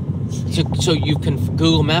 Okay. So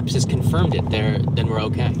Google Maps has confirmed it. Then we're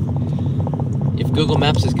okay. If Google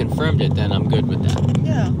Maps has confirmed it, then I'm good with that.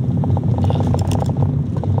 Yeah.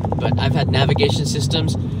 But I've had navigation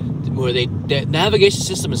systems where the navigation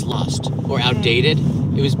system is lost or outdated.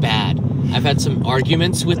 It was bad. I've had some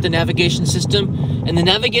arguments with the navigation system, and the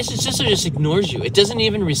navigation system just ignores you. It doesn't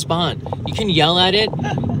even respond. You can yell at it.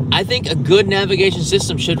 I think a good navigation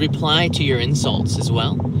system should reply to your insults as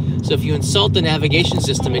well. So if you insult the navigation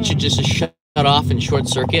system, it should just shut off and short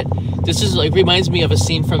circuit. This is like reminds me of a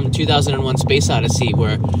scene from 2001 Space Odyssey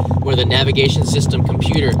where the navigation system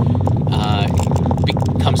computer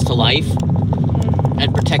comes to life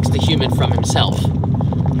and protects the human from himself.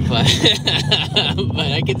 But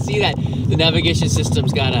but I can see that the navigation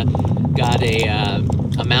system's got a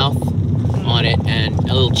mouth on it and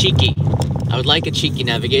a little cheeky. I would like a cheeky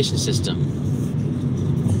navigation system.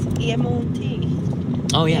 Lemon tea.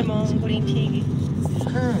 Oh yeah. Lemon green tea.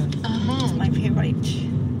 Curve ahead. My favorite.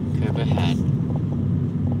 Curve ahead.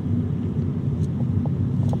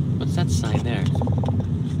 What's that sign there?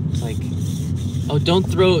 It's like, oh, don't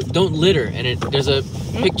litter, and there's a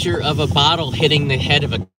picture of a bottle hitting the head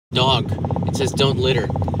of a dog. It says don't litter.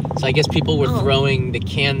 So I guess people were throwing the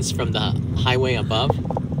cans from the highway above.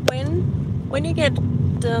 When you get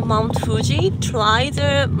the Mount Fuji, try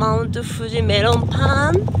the Mount Fuji melon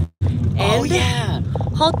pan and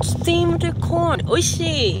hot steamed corn.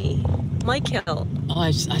 Oishii, Michael. Oh,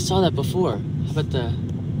 I saw that before. How about the?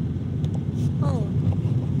 Oh.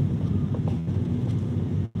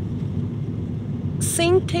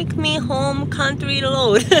 Sing Take Me Home Country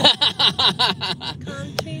Road.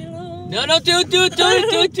 Country Road. No, do it. You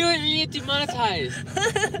get demonetized.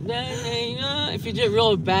 If you do it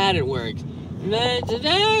real bad, it works.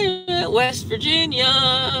 West Virginia.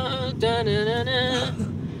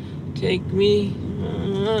 Take me.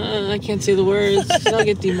 I can't say the words. I'll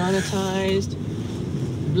get demonetized.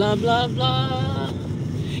 Blah, blah, blah.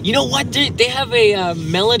 You know what? They have a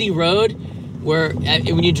Melody Road where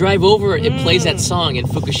when you drive over it plays that song in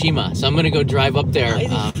Fukushima. So I'm gonna go drive up there. Is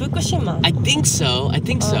it Fukushima? I think so.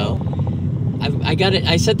 I got it.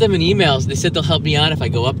 I sent them an email. They said they'll help me out if I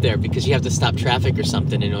go up there because you have to stop traffic or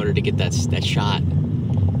something in order to get that shot.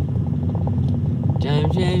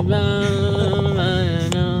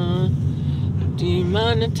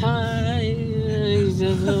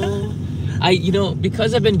 Demonetized.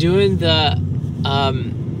 Because I've been doing the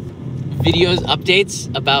videos updates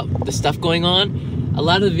about the stuff going on, a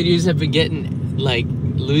lot of the videos have been getting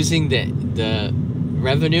losing the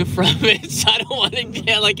revenue from it. So I don't want to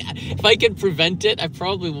get if I can prevent it, I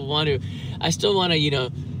probably will want to. I still want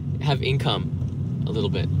to have income a little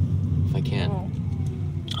bit if I can.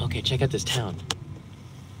 Okay, check out this town.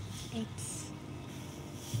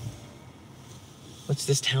 What's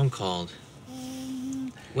this town called?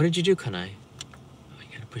 What did you do, Kanai? Oh, you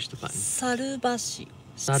gotta push the button. Saruhashi.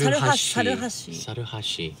 So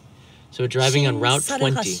we're driving on Route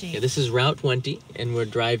 20. Saruhashi. Yeah, this is Route 20, and we're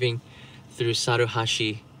driving through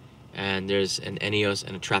Saruhashi, and there's an ENEOS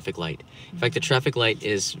and a traffic light. In fact, the traffic light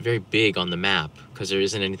is very big on the map because there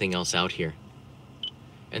isn't anything else out here.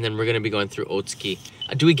 And then we're going to be going through Otsuki.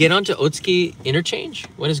 Do we get onto Otsuki interchange?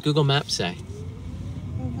 What does Google Maps say?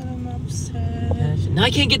 Google Maps says... Now I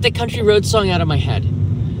can't get the country road song out of my head.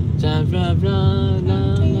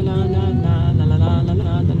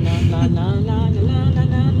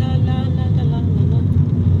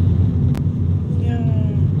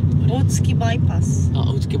 Otsuki bypass.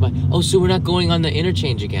 Oh, Otsuki bypass. Oh, so we're not going on the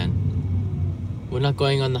interchange again. We're not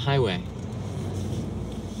going on the highway.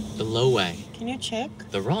 The low way. Can you check?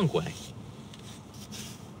 The wrong way.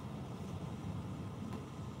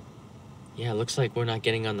 Yeah, it looks like we're not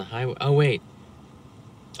getting on the highway. Oh, wait.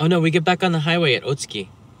 Oh, no, we get back on the highway at Otsuki.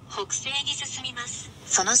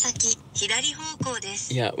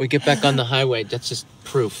 Yeah, we get back on the highway. That's just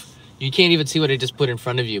proof. You can't even see what I just put in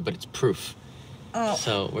front of you, but it's proof. Oh,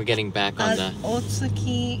 So we're getting back on the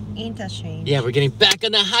Otsuki interchange. Yeah, we're getting back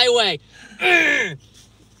on the highway.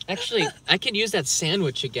 Actually, I can use that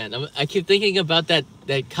sandwich again. I keep thinking about that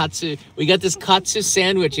katsu. We got this katsu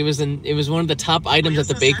sandwich. It was one of the top items at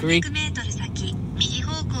the bakery.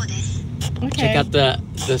 Okay. Check out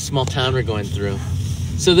the small town we're going through.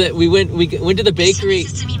 So that we went to the bakery,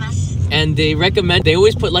 and they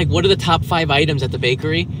always put like what are the top 5 items at the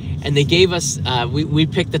bakery, and they gave us we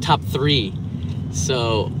picked the top 3.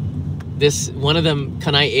 So one of them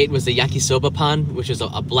Kanai ate was the yakisoba pan, which is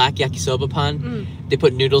a black yakisoba pan. They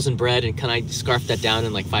put noodles and bread, and Kanai scarfed that down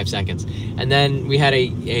in like 5 seconds. And then we had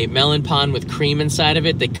a melon pan with cream inside of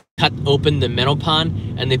it. They cut open the metal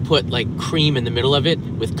pan, and they put like cream in the middle of it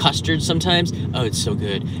with custard sometimes. Oh, it's so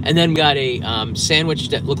good. And then we got a sandwich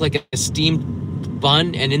that looked like a steamed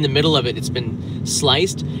bun, and in the middle of it, it's been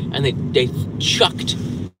sliced, and they chucked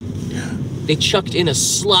in a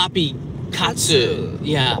sloppy katsu.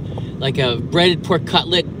 Yeah. Like a breaded pork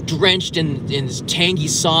cutlet drenched in this tangy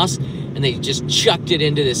sauce, and they just chucked it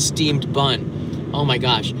into this steamed bun. Oh my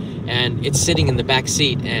gosh. And it's sitting in the back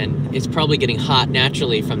seat, and it's probably getting hot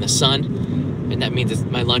naturally from the sun, and that means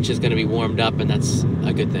my lunch is going to be warmed up, and that's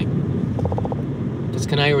a good thing. Because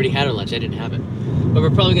Kanai already had her lunch, I didn't have it. But we're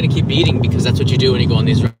probably going to keep eating, because that's what you do when you go on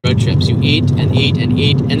these road trips. You eat and eat and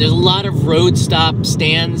eat, and there's a lot of road stop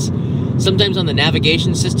stands. Sometimes on the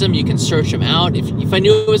navigation system, you can search them out. If I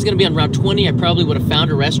knew it was going to be on Route 20, I probably would have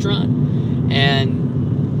found a restaurant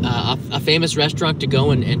and a famous restaurant to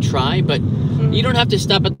go and try. But you don't have to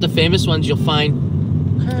stop at the famous ones. You'll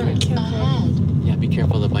find... Ahead. Yeah, be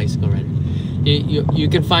careful of the bicycle rider. You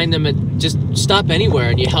can find them at just stop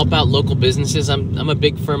anywhere, and you help out local businesses. I'm a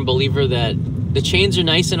big firm believer that the chains are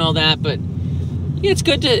nice and all that, but yeah, it's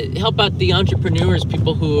good to help out the entrepreneurs,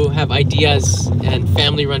 people who have ideas and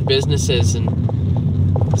family-run businesses, and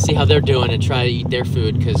see how they're doing and try to eat their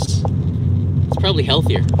food, because it's probably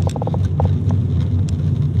healthier.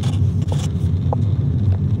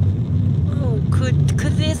 Oh, could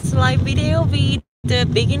this live video be the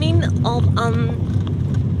beginning of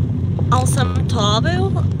awesome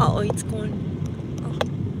travel? Oh, it's going. Oh,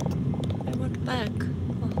 I went back.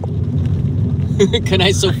 Can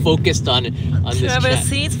I so focused on this Travel chat?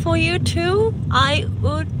 seats for you too? I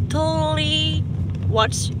would totally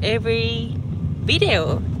watch every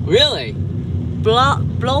video. Really?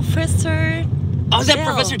 Professor. Oh, is that Dell.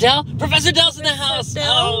 Professor Dell? Professor Dell's in the house. Dell.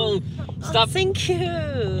 Oh, stop. Thank you.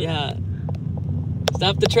 Yeah.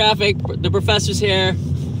 Stop the traffic. The professor's here.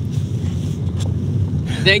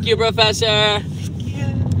 Thank you, Professor.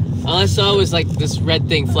 All I saw was like this red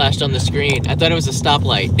thing flashed on the screen. I thought it was a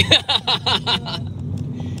stoplight.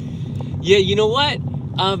 Yeah, you know what?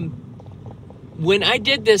 When I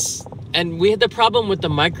did this, and we had the problem with the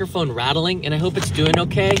microphone rattling, and I hope it's doing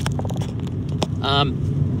okay.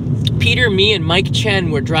 Peter, me, and Mike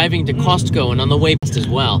Chen were driving to Costco, and on the way past as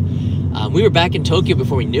well. We were back in Tokyo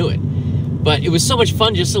before we knew it. But it was so much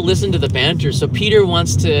fun just to listen to the banter. So Peter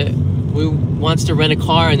wants to rent a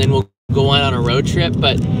car, and then we'll go on a road trip,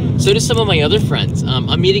 but so do some of my other friends.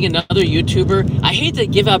 I'm meeting another YouTuber. I hate to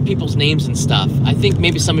give out people's names and stuff. I think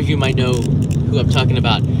maybe some of you might know who I'm talking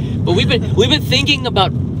about. But we've been thinking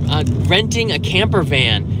about renting a camper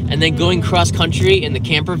van and then going cross country in the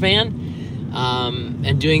camper van,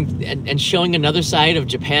 and showing another side of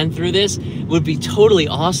Japan through this would be totally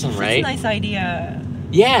awesome, right? That's a nice idea.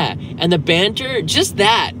 Yeah, and the banter, just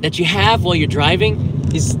that you have while you're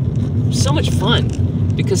driving is so much fun.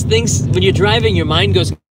 Because things, when you're driving, your mind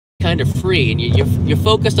goes kind of free, and you're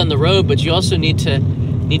focused on the road, but you also need to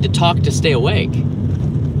talk to stay awake.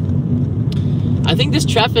 I think this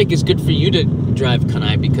traffic is good for you to drive,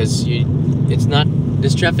 Kanai, because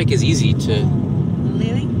this traffic is easy to.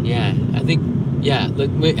 Really? Yeah, I think. Yeah,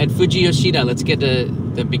 look, at Fujiyoshida, let's get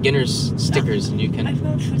the beginners stickers, and you can. I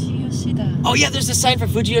found Fujiyoshida. Oh yeah, there's a sign for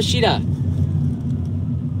Fujiyoshida.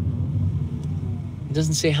 It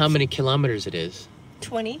doesn't say how many kilometers it is.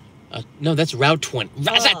 20. No, that's Route 20.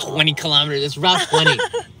 That's not 20 kilometers. It's Route 20.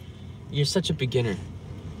 You're such a beginner.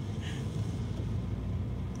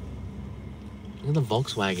 Look at the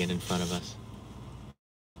Volkswagen in front of us.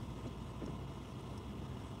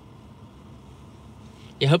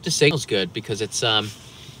 Yeah, I hope the signal's good, because it's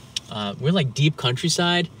we're like deep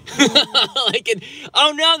countryside.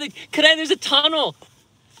 Oh no, there's a tunnel.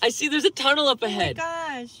 I see there's a tunnel up ahead. Oh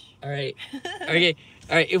my gosh. All right. Okay.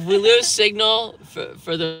 All right. If we lose signal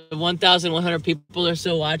for the 1,100 people or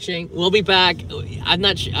so watching, we'll be back. I'm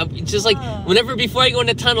not sure. It's just like before I go in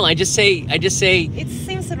the tunnel, I just say. It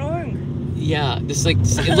seems wrong. Yeah, this like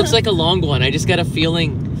it looks like a long one. I just got a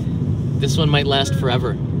feeling this one might last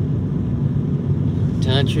forever.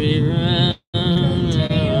 Country road,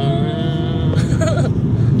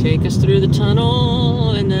 take us through the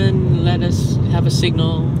tunnel and then let us have a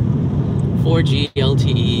signal. 4G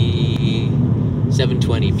LTE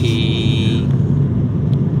 720p.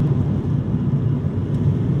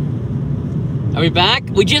 Are we back?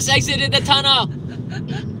 We just exited the tunnel.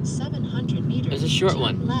 In 700 meters. There's a short turn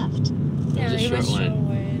one. Left. There's a short one.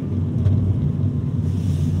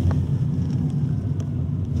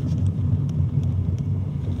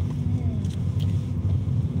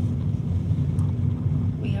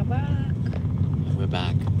 We are back. We're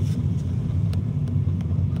back.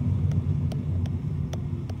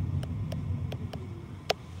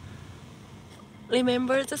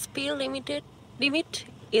 Remember the speed limit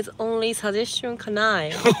is only suggestion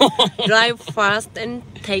canal. Drive fast and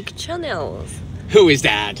take channels. Who is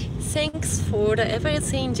that? Thanks for the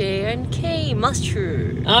everything, J and K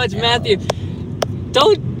Master. Oh, it's Matthew. Matthew,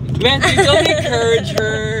 don't encourage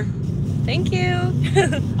her. Thank you.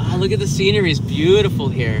 Oh, look at the scenery. It's beautiful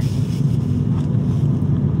here.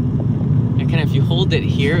 And kind of, if you hold it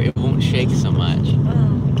here, it won't shake so much.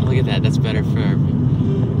 Oh. Oh, look at that. That's better for...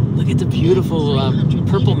 Look at the beautiful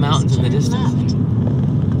purple mountains in the distance.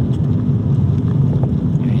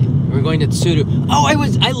 We're going to Tsuru. Oh,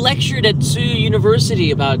 I lectured at Tsuru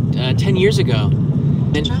University about 10 years ago.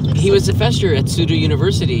 And he was a professor at Tsuru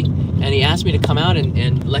University, and he asked me to come out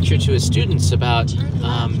and lecture to his students about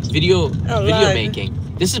video making.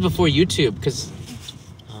 This is before YouTube, because...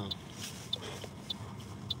 Oh.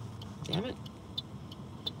 Damn it.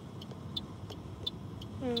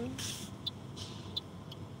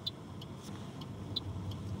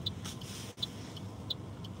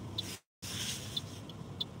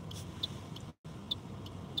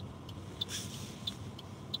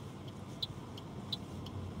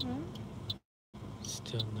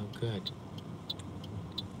 Still no good.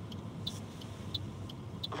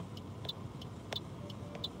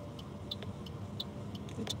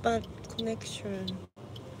 It's bad connection.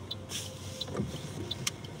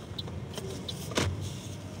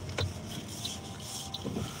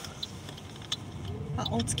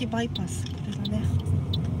 Otsuki bypass. これだね。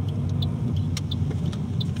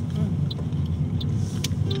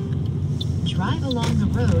Drive along the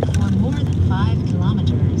road for more than 5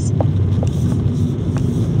 kilometers.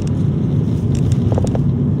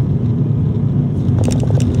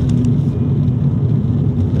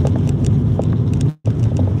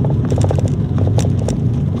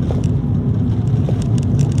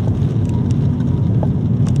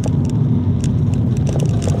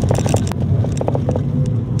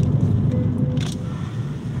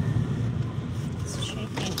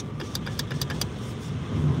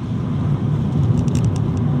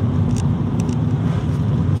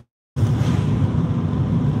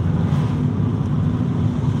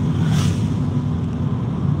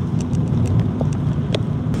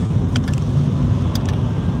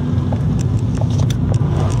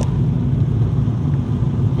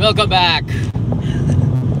 Welcome back.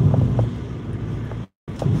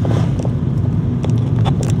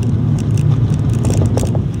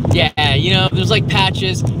 Yeah, you know, there's like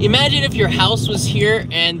patches. Imagine if your house was here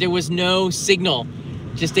and there was no signal.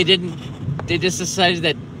 They just decided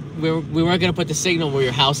that we weren't gonna put the signal where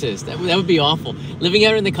your house is. That would be awful. Living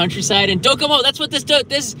out in the countryside and Docomo, that's what there's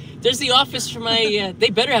the office for my, they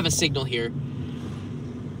better have a signal here.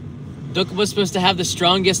 Docomo's supposed to have the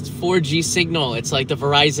strongest 4G signal. It's like the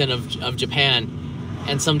Verizon of Japan.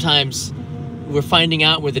 And sometimes we're finding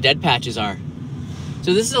out where the dead patches are.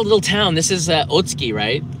 So this is a little town. This is Otsuki,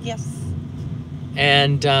 right? Yes.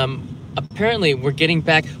 And apparently we're getting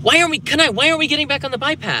back. Why aren't we getting back on the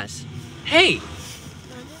bypass? Hey!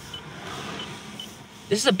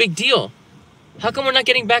 This is a big deal. How come we're not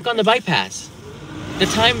getting back on the bypass? It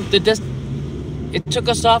took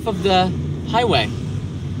us off of the highway.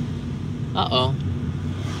 Uh-oh.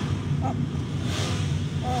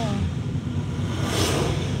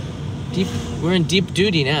 We're in deep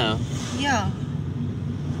duty now. Yeah.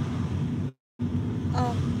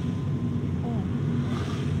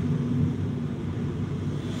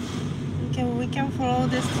 We can follow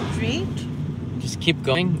the street. Just keep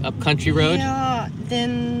going up country road. Yeah.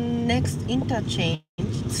 Then next interchange,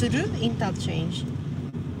 Tsuru interchange.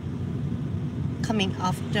 Coming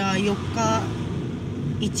after Yoka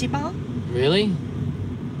Ichiban. Really?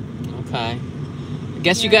 Okay. I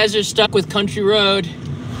guess you guys are stuck with country road.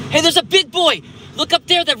 Hey, there's a big boy! Look up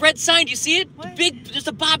there, that red sign, do you see it? There's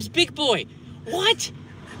a Bob's Big Boy. What?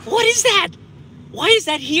 What is that? Why is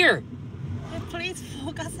that here? Please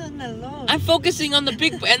focus on the road. I'm focusing on the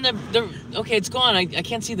big and the okay, it's gone. I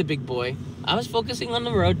can't see the big boy. I was focusing on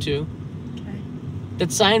the road too. Okay.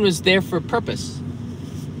 That sign was there for a purpose.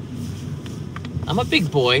 I'm a big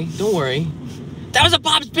boy. Don't worry. That was a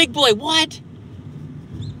Bob's Big Boy. What?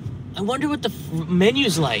 I wonder what the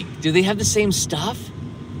menu's like. Do they have the same stuff?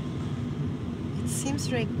 It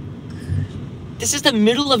seems like This is the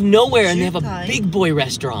middle of nowhere and they have a Jutai. big boy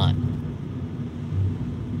restaurant.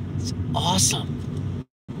 It's awesome.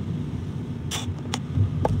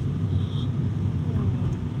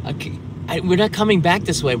 Okay, we're not coming back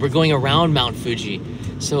this way. We're going around Mount Fuji.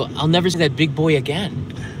 So I'll never see that big boy again.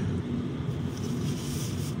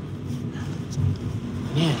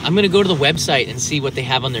 Man, I'm gonna go to the website and see what they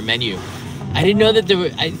have on their menu. I didn't know that there were.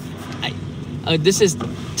 This is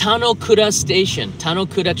Tanokura Station,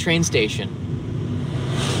 Tanokura train station.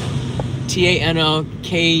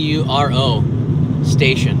 Tanokuro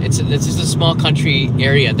station. It's just a small country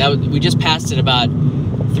area. We just passed it about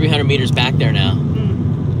 300 meters back there now.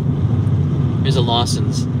 There's a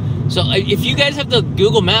Lawson's. So if you guys have the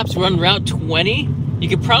Google Maps, we're on Route 20. You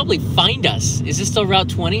could probably find us. Is this still Route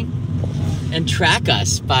 20? And track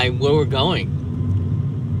us by where we're going,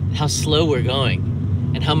 how slow we're going,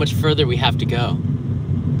 and how much further we have to go.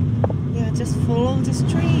 yeah, just follow the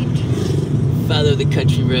street. Follow the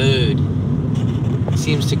country road.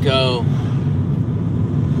 Seems to go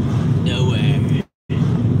nowhere,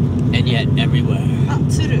 and yet everywhere.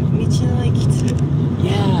 Tsuru, 道の駅Tsuru.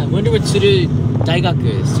 Yeah, I wonder what Tsuru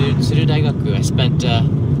Daigaku is. Tsuru Daigaku. I spent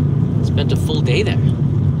a full day there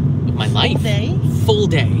of my life. Full day? Full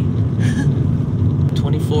day.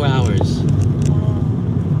 24 hours.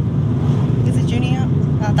 Is it junior?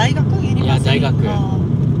 大学? University? Yeah, 大学.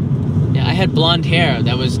 Yeah, I had blonde hair.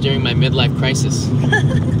 That was during my midlife crisis.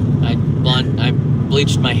 I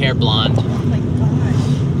bleached my hair blonde. Oh my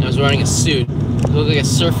gosh. I was wearing a suit. I looked like a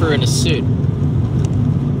surfer in a suit.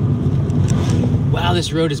 Wow,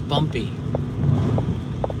 this road is bumpy.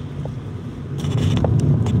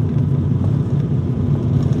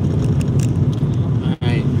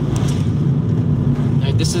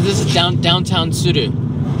 This is downtown Tsuru.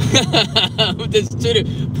 This Tsuru,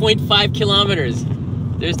 0.5 kilometers.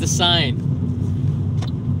 There's the sign.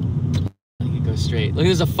 I can go straight. Look,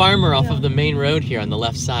 there's a farmer off of the main road here on the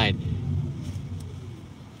left side.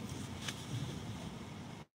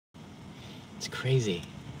 It's crazy.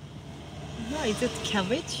 No, is it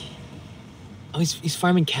cabbage? Oh, he's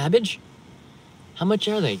farming cabbage? How much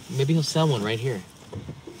are they? Maybe he'll sell one right here.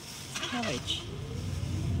 Cabbage.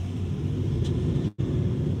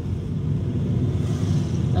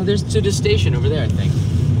 Oh, there's to the station over there, I think.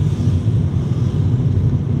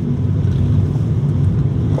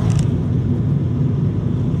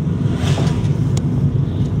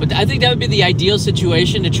 But I think that would be the ideal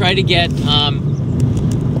situation to try to get a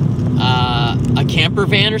camper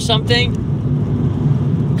van or something.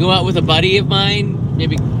 Go out with a buddy of mine.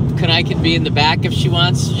 Maybe Kanai can be in the back if she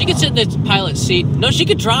wants. She can sit in the pilot seat. No, she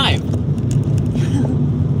could drive.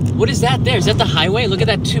 What is that there? Is that the highway? Look at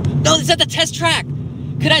that too. No, is that the test track?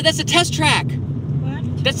 That's a test track.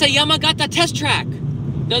 What? That's a Yamagata test track.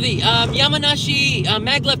 No, the Yamanashi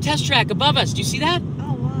maglev test track above us. Do you see that?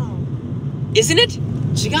 Oh wow. Isn't it?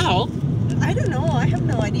 Chigao? I don't know. I have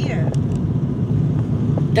no idea.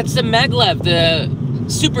 That's the maglev, the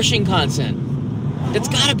Super Shinkansen. That's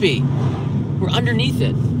gotta be. We're underneath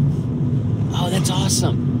it. Oh, that's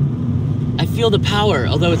awesome. I feel the power,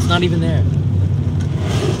 although it's not even there.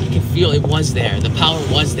 I can feel it was there. The power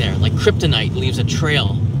was there. Like kryptonite leaves a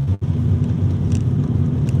trail.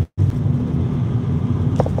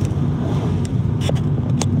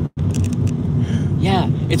 Yeah,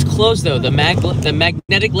 it's closed though. The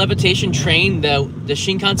magnetic levitation train, the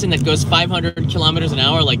Shinkansen that goes 500 kilometers an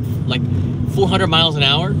hour, like 400 miles an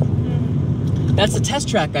hour. That's the test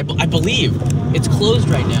track, I believe. It's closed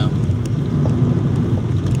right now.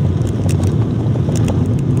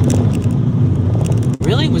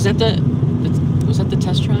 Really? Was that the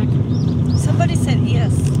test track? Somebody said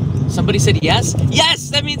yes. Somebody said yes? Yes!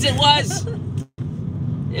 That means it was!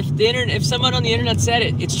 If someone on the internet said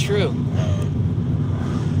it, it's true.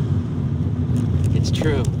 It's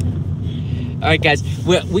true. Alright guys,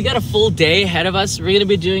 we got a full day ahead of us. We're going to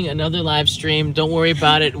be doing another live stream. Don't worry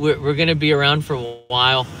about it. We're going to be around for a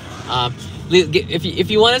while.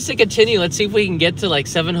 If you want us to continue, let's see if we can get to like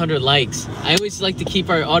 700 likes. I always like to keep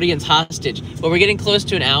our audience hostage, but we're getting close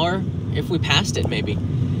to an hour. If we passed it, maybe.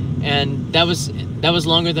 And that was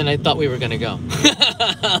longer than I thought we were gonna go,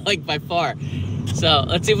 like by far. So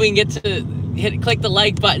let's see if we can get to click the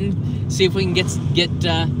like button. See if we can get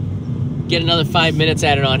another 5 minutes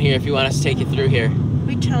added on here. If you want us to take you through here.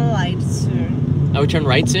 We turn light soon. Oh, we turn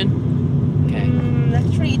right soon? Okay.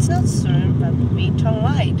 Actually, it's not soon, but we turn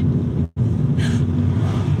right.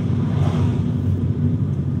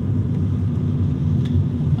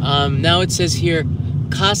 Now it says here,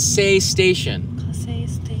 Kasei Station. Kasei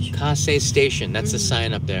Station. Kasei Station. That's the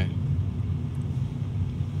sign up there.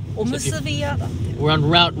 오무스비야. We're on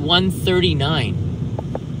Route 139.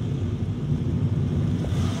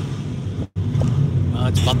 Oh,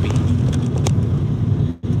 it's bumpy.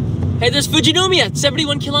 Hey, there's Fujinomiya,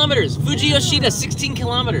 71 kilometers. Fujiyoshida, 16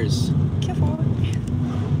 kilometers. Careful.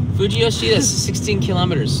 Fujiyoshida, 16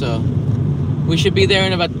 kilometers. So we should be there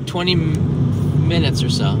in about 20 minutes or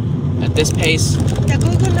so. At this pace. Yeah,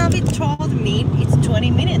 Google Navi told me it's 20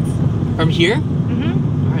 minutes. From here?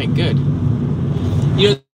 Mm-hmm. All right, good. You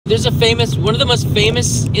know, there's one of the most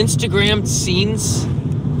famous Instagrammed scenes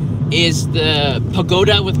is the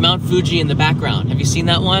pagoda with Mount Fuji in the background. Have you seen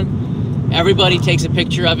that one? Everybody takes a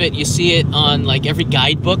picture of it. You see it on like every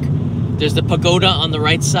guidebook. There's the pagoda on the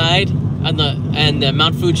right side, and the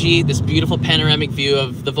Mount Fuji, this beautiful panoramic view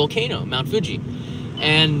of the volcano, Mount Fuji.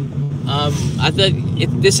 And I thought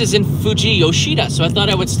this is in Fujiyoshida, so I thought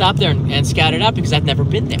I would stop there and scout it out because I've never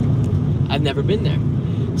been there. I've never been there.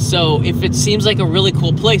 So if it seems like a really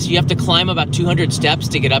cool place, you have to climb about 200 steps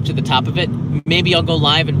to get up to the top of it. Maybe I'll go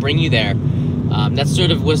live and bring you there. That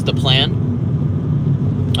sort of was the plan.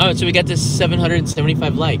 Oh, so we got to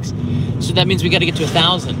 775 likes. So that means we got to get to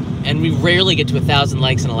 1,000. And we rarely get to 1,000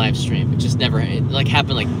 likes in a live stream. It just never, it like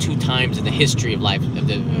happened like 2 times in the history of the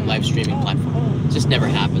live streaming platform. It just never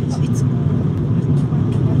happens.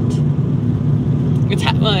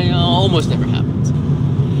 Well, almost never happens.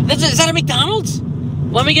 Is that a McDonald's?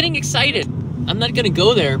 Why am I getting excited? I'm not gonna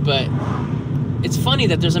go there, but it's funny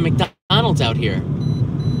that there's a McDonald's out here.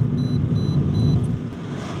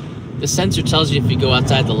 The sensor tells you if you go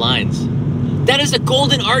outside the lines. That is the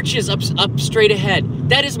Golden Arches up straight ahead.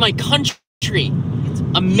 That is my country.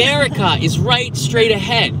 America is right straight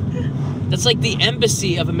ahead. That's like the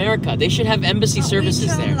embassy of America. They should have embassy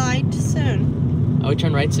services there. We turn right soon. Oh, we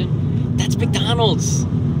turn right soon? That's McDonald's.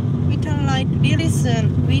 We turn right really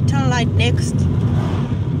soon. We turn right next.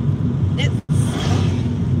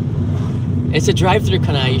 It's a drive-through,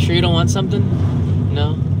 Kanai. You sure you don't want something?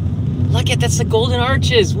 No? Look at that's the Golden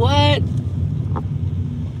Arches. What?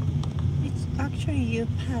 It's actually you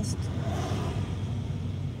passed.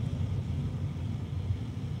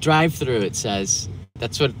 Drive-through, it says.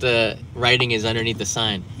 That's what the writing is underneath the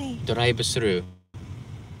sign. Hey. Drive-through.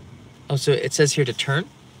 Oh, so it says here to turn?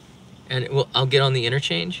 And I'll get on the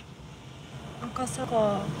interchange?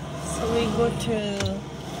 Akasawa. So we go to,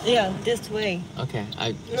 yeah, this way. Okay.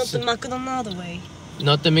 Not the McDonald's way.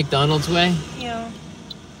 Not the McDonald's way? Yeah.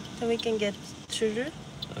 So we can get Tsuru.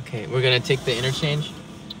 Okay, we're gonna take the interchange.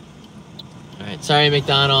 All right, sorry,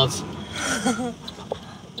 McDonald's.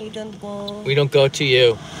 We don't go. We don't go to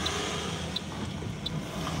you.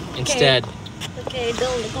 Instead. Okay,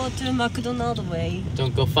 don't go to McDonald's way.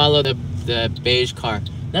 Don't go follow the beige car.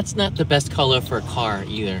 That's not the best color for a car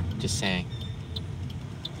either, just saying.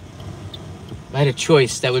 If I had a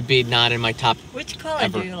choice, that would be not in my top. Which color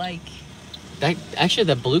ever. do you like? Actually,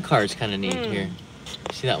 the blue car is kind of neat here.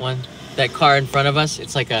 See that one? That car in front of us?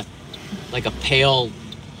 It's like a pale.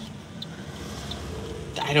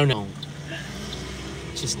 I don't know.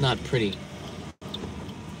 It's just not pretty.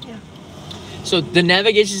 Yeah. So the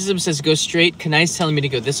navigation system says go straight. Kanai's telling me to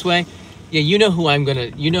go this way. Yeah, you know who I'm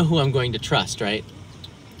going to trust, right?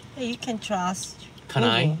 Yeah, you can trust.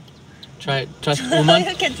 Kanai? Trust Uman?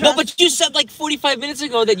 You can trust. No, but you said like 45 minutes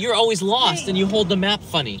ago that you're always lost and you hold the map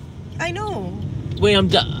funny. I know. Wait, I'm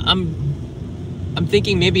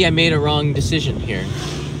thinking maybe I made a wrong decision here.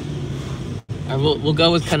 All right, we'll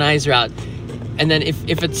go with Kanai's route. And then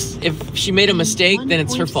if she made a mistake, then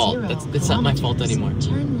it's her fault. That's not my fault anymore.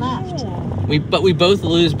 Turn left. But we both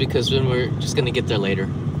lose because then we're just gonna get there later.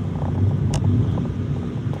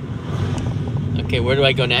 Okay, where do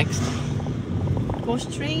I go next? Go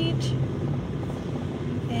straight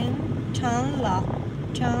and turn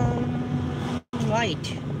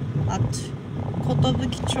right at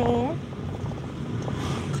Kotobukicho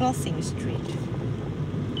Crossing Street.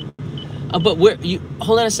 But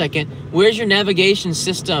hold on a second. Where's your navigation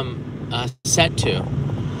system set to?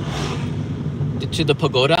 To the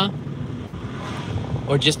pagoda?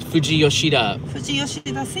 Or just Fujiyoshida?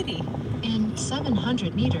 Fujiyoshida City. In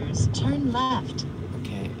 700 meters, turn left.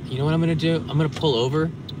 Okay, you know what I'm gonna do? I'm gonna pull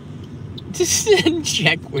over. Just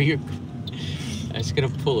check where you're. I'm just gonna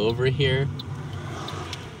pull over here.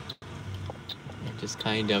 And just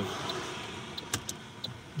kind of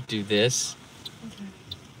do this.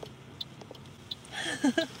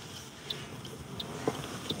 Okay,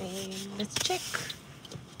 Let's check.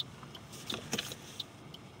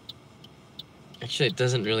 Actually, it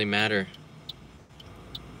doesn't really matter.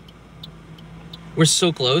 We're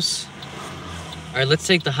so close. All right, let's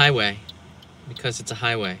take the highway because it's a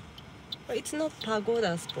highway. It's not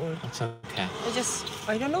Pagoda Sport. That's okay.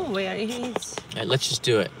 I don't know where it is. All right, let's just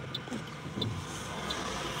do it.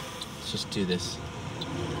 Let's just do this.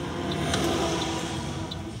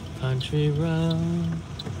 Country road.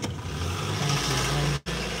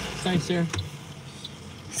 Sorry, sir.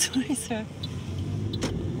 Sorry, sir.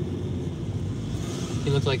 He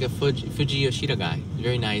looked like a Fujiyoshida guy.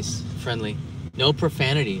 Very nice, friendly. No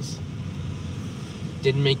profanities.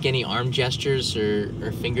 Didn't make any arm gestures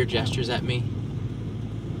or finger gestures at me.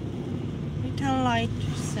 Little light,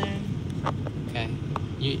 sir. Okay.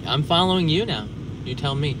 I'm following you now. You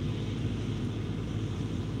tell me.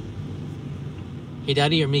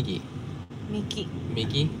 Hidari or Migi? Miki.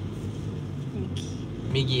 Migi? Miki.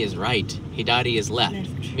 Migi is right. Hidari is left.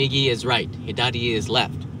 Migi is right. Hidari is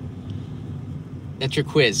left. That's your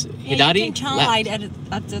quiz. Hidari, you can turn left. light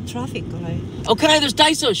at the traffic light. Oh, can I? There's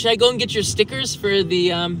Daiso. Should I go and get your stickers for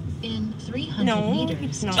the In 300 No, meters.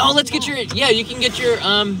 it's not. Oh, let's get your. Yeah, you can get your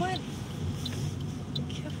What?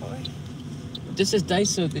 Careful. This is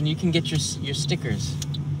Daiso, then you can get your stickers.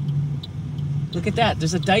 Look at that.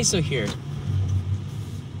 There's a Daiso here.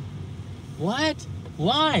 What?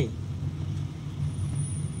 Why?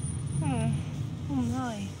 Oh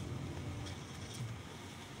my.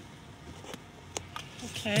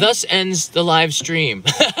 Okay. Thus ends the live stream.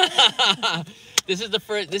 This is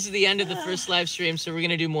the end of the first live stream, so we're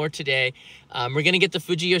gonna do more today. We're gonna get the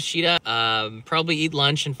Fujiyoshida, probably eat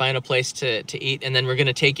lunch and find a place to eat, and then we're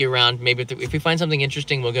gonna take you around. Maybe if we find something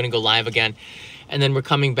interesting, we're gonna go live again, and then we're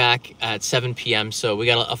coming back at 7 p.m. So we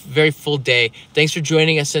got a very full day. Thanks for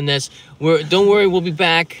joining us in this. Don't worry, we'll be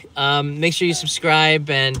back. Make sure you subscribe,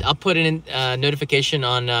 and I'll put in a notification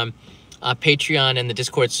on Patreon and the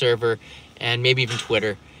Discord server, and maybe even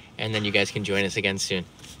Twitter, and then you guys can join us again soon.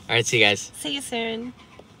 All right, see you guys. See you soon.